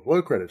people with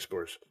low credit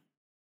scores.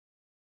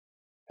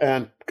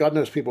 And God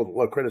knows people with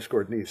low credit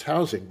score needs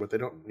housing, but they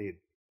don't need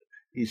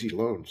easy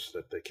loans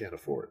that they can't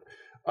afford.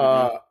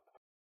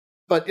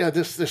 But yeah,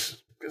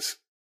 this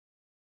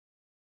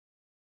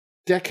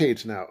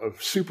decades now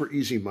of super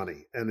easy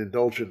money and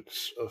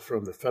indulgence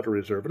from the Federal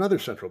Reserve and other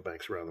central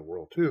banks around the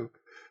world too,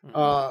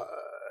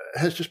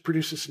 has just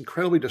produced this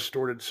incredibly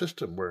distorted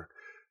system where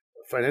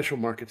financial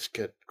markets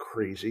get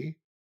crazy,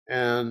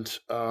 and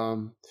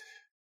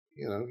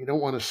you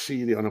don't want to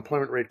see the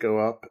unemployment rate go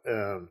up,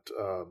 and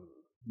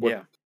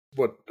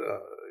what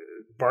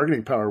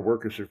bargaining power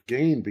workers have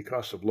gained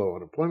because of low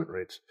unemployment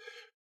rates.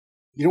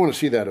 You don't want to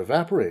see that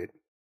evaporate.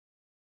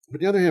 But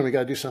on the other hand, we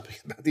got to do something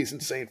about these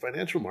insane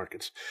financial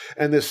markets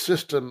and this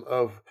system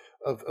of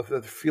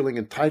feeling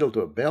entitled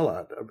to a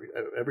bailout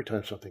every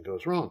time something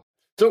goes wrong.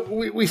 So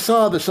we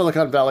saw the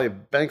Silicon Valley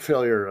bank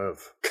failure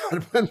of,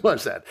 God, when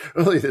was that?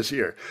 Early this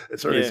year. It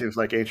certainly seems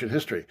like ancient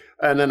history.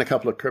 And then a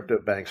couple of crypto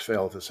banks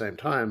failed at the same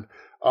time.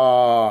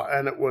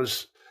 And it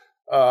was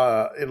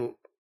in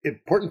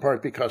important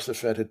part because the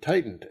Fed had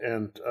tightened,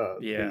 and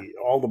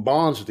all the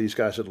bonds that these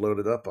guys had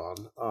loaded up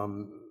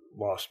on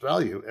lost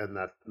value, and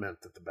that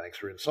meant that the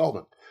banks were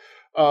insolvent.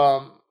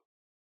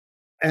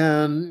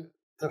 And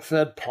the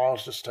Fed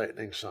paused its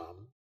tightening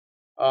some.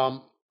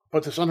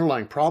 But this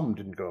underlying problem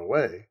didn't go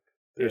away.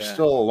 There's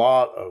still a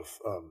lot of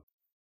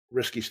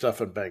risky stuff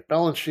on bank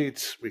balance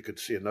sheets. We could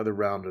see another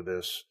round of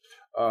this.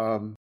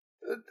 So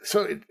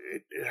I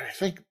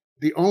think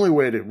the only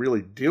way to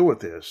really deal with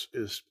this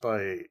is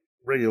by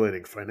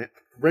regulating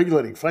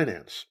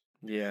finance.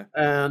 Yeah.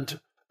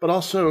 But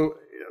also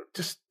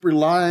just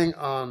relying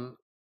on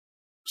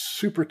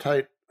super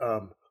tight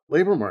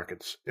labor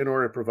markets in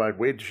order to provide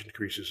wage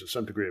increases and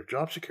some degree of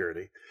job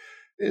security.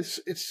 It's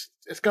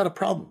got a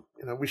problem.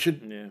 We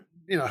should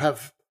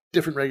have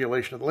different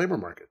regulation of the labor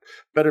market,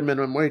 better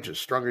minimum wages,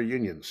 stronger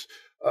unions,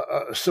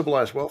 a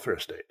civilized welfare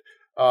state,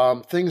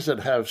 things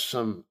that have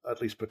some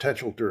at least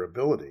potential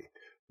durability.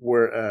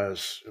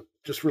 Whereas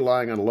just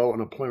relying on a low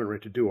unemployment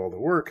rate to do all the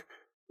work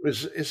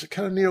is a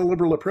kind of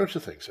neoliberal approach to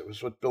things. It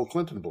was what Bill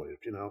Clinton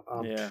believed,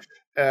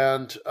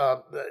 And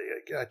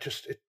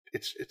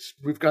it's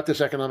we've got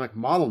this economic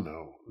model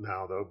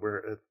now though,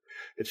 where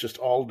it's just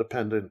all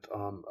dependent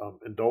on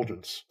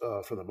indulgence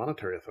from the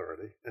monetary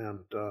authority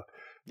and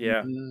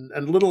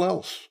little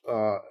else.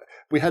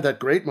 We had that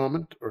great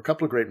moment, or a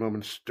couple of great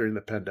moments during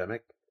the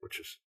pandemic, which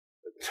is,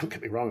 don't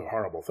get me wrong, a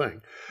horrible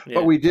thing. Yeah.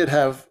 But we did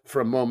have,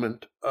 for a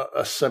moment,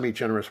 a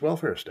semi-generous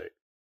welfare state.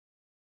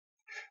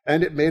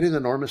 And it made an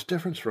enormous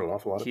difference for an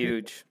awful lot of people.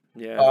 Huge.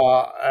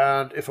 Yeah.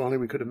 And if only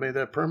we could have made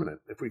that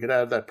permanent. If we could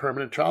have that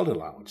permanent child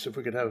allowance. If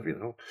we could have,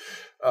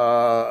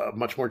 a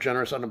much more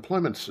generous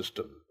unemployment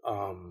system.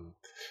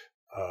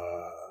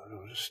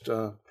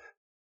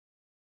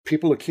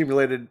 People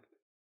accumulated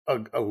a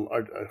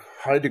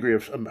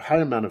high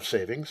amount of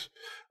savings,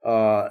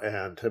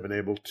 and they've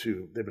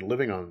been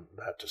living on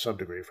that to some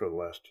degree for the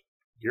last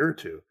year or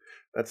two.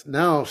 That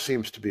now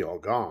seems to be all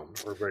gone,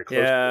 or very close.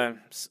 Yeah,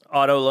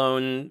 auto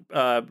loan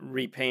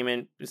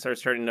repayment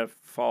starting to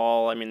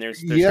fall. I mean, there's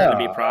starting to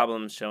be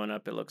problems showing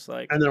up, it looks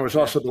like. And there was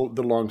also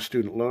the long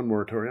student loan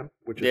moratorium,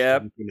 which is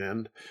coming to an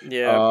end.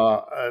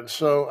 Yeah, and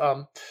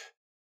so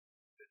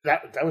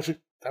that was a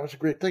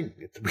great thing.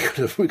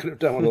 We could have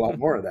done with a lot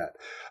more of that.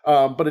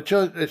 But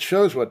it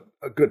shows what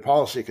a good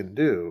policy can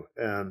do,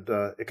 and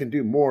it can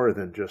do more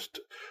than just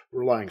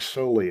relying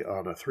solely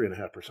on a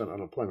 3.5%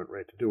 unemployment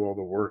rate to do all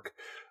the work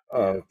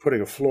of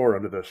putting a floor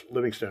under the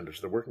living standards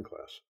of the working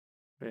class.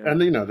 Yeah.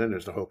 And then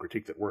there's the whole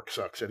critique that work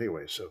sucks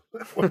anyway. So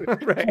what do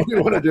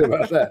you want to do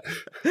about that?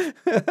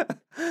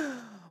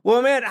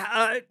 Well, man,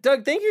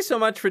 Doug, thank you so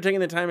much for taking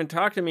the time and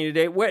talking to me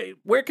today.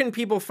 Where can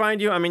people find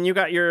you? I mean, you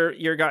got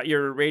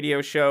your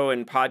radio show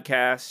and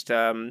podcast,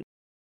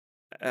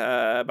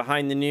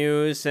 Behind the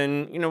News,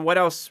 and what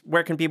else?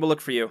 Where can people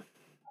look for you?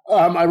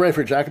 I write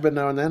for Jacobin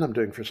now and then. I'm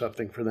doing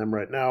something for them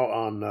right now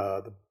on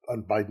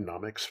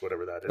Bidenomics,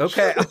 whatever that is.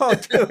 Okay. Oh,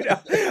 dude.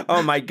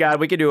 Oh my God,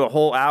 we could do a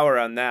whole hour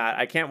on that.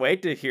 I can't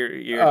wait to hear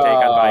your take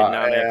on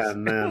Bidenomics.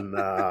 And then.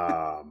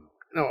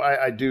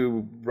 I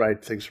do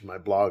write things for my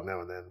blog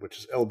now and then, which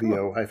is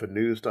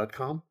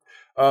lbo-news.com.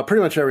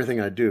 Pretty much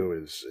everything I do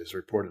is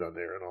reported on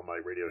there, and all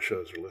my radio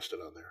shows are listed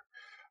on there.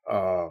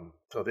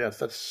 So yes,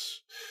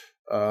 that's.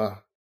 I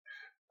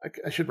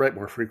should write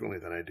more frequently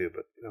than I do,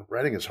 but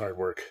writing is hard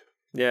work.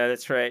 Yeah,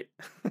 that's right.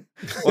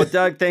 Well,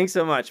 Doug, thanks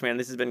so much, man.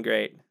 This has been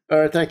great. All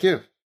right, thank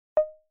you.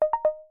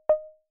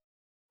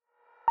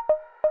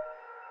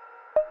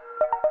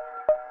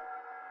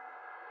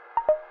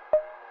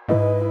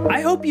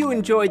 I hope you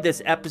enjoyed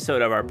this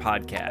episode of our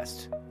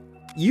podcast.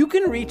 You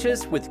can reach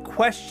us with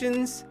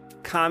questions,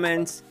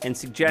 comments, and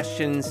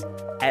suggestions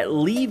at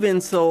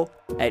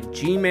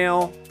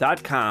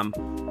leevinsel@gmail.com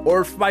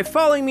or by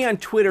following me on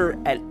Twitter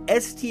at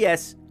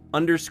STS_news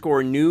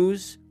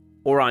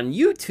or on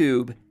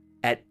YouTube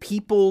at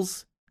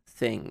People's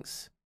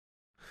Things.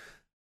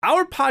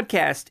 Our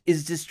podcast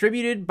is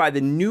distributed by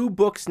the New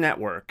Books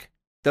Network,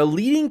 the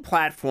leading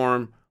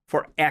platform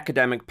for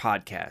academic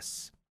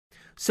podcasts,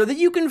 so that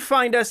you can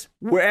find us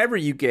wherever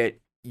you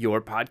get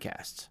your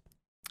podcasts.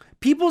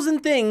 Peoples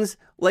and Things,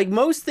 like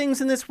most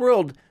things in this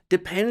world,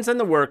 depends on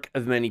the work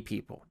of many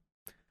people.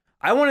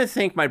 I want to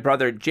thank my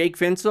brother Jake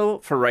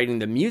Vinsel for writing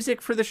the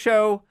music for the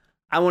show.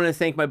 I want to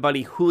thank my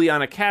buddy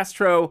Juliana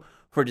Castro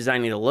for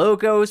designing the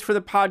logos for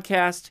the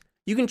podcast.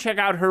 You can check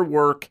out her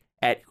work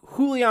at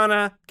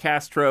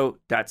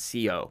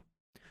julianacastro.co.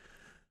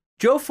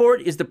 Joe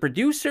Fort is the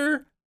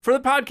producer for the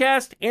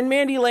podcast, and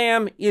Mandy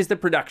Lamb is the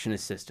production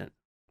assistant.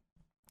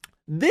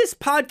 This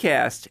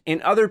podcast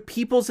and other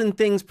Peoples and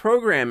Things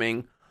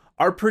programming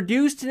are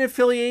produced in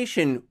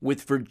affiliation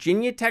with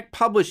Virginia Tech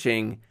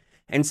Publishing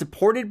and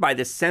supported by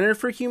the Center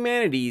for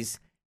Humanities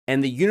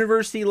and the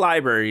University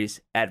Libraries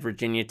at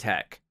Virginia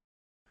Tech.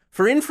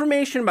 For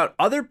information about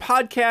other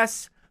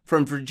podcasts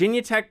from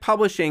Virginia Tech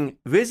Publishing,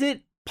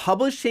 visit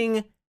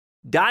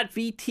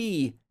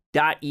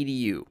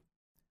publishing.vt.edu.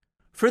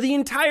 For the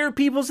entire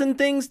Peoples and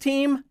Things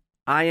team,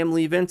 I am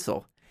Lee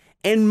Vinsel.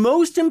 And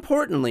most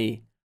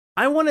importantly,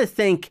 I want to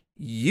thank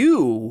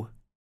you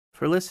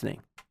for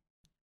listening.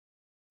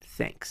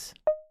 Thanks.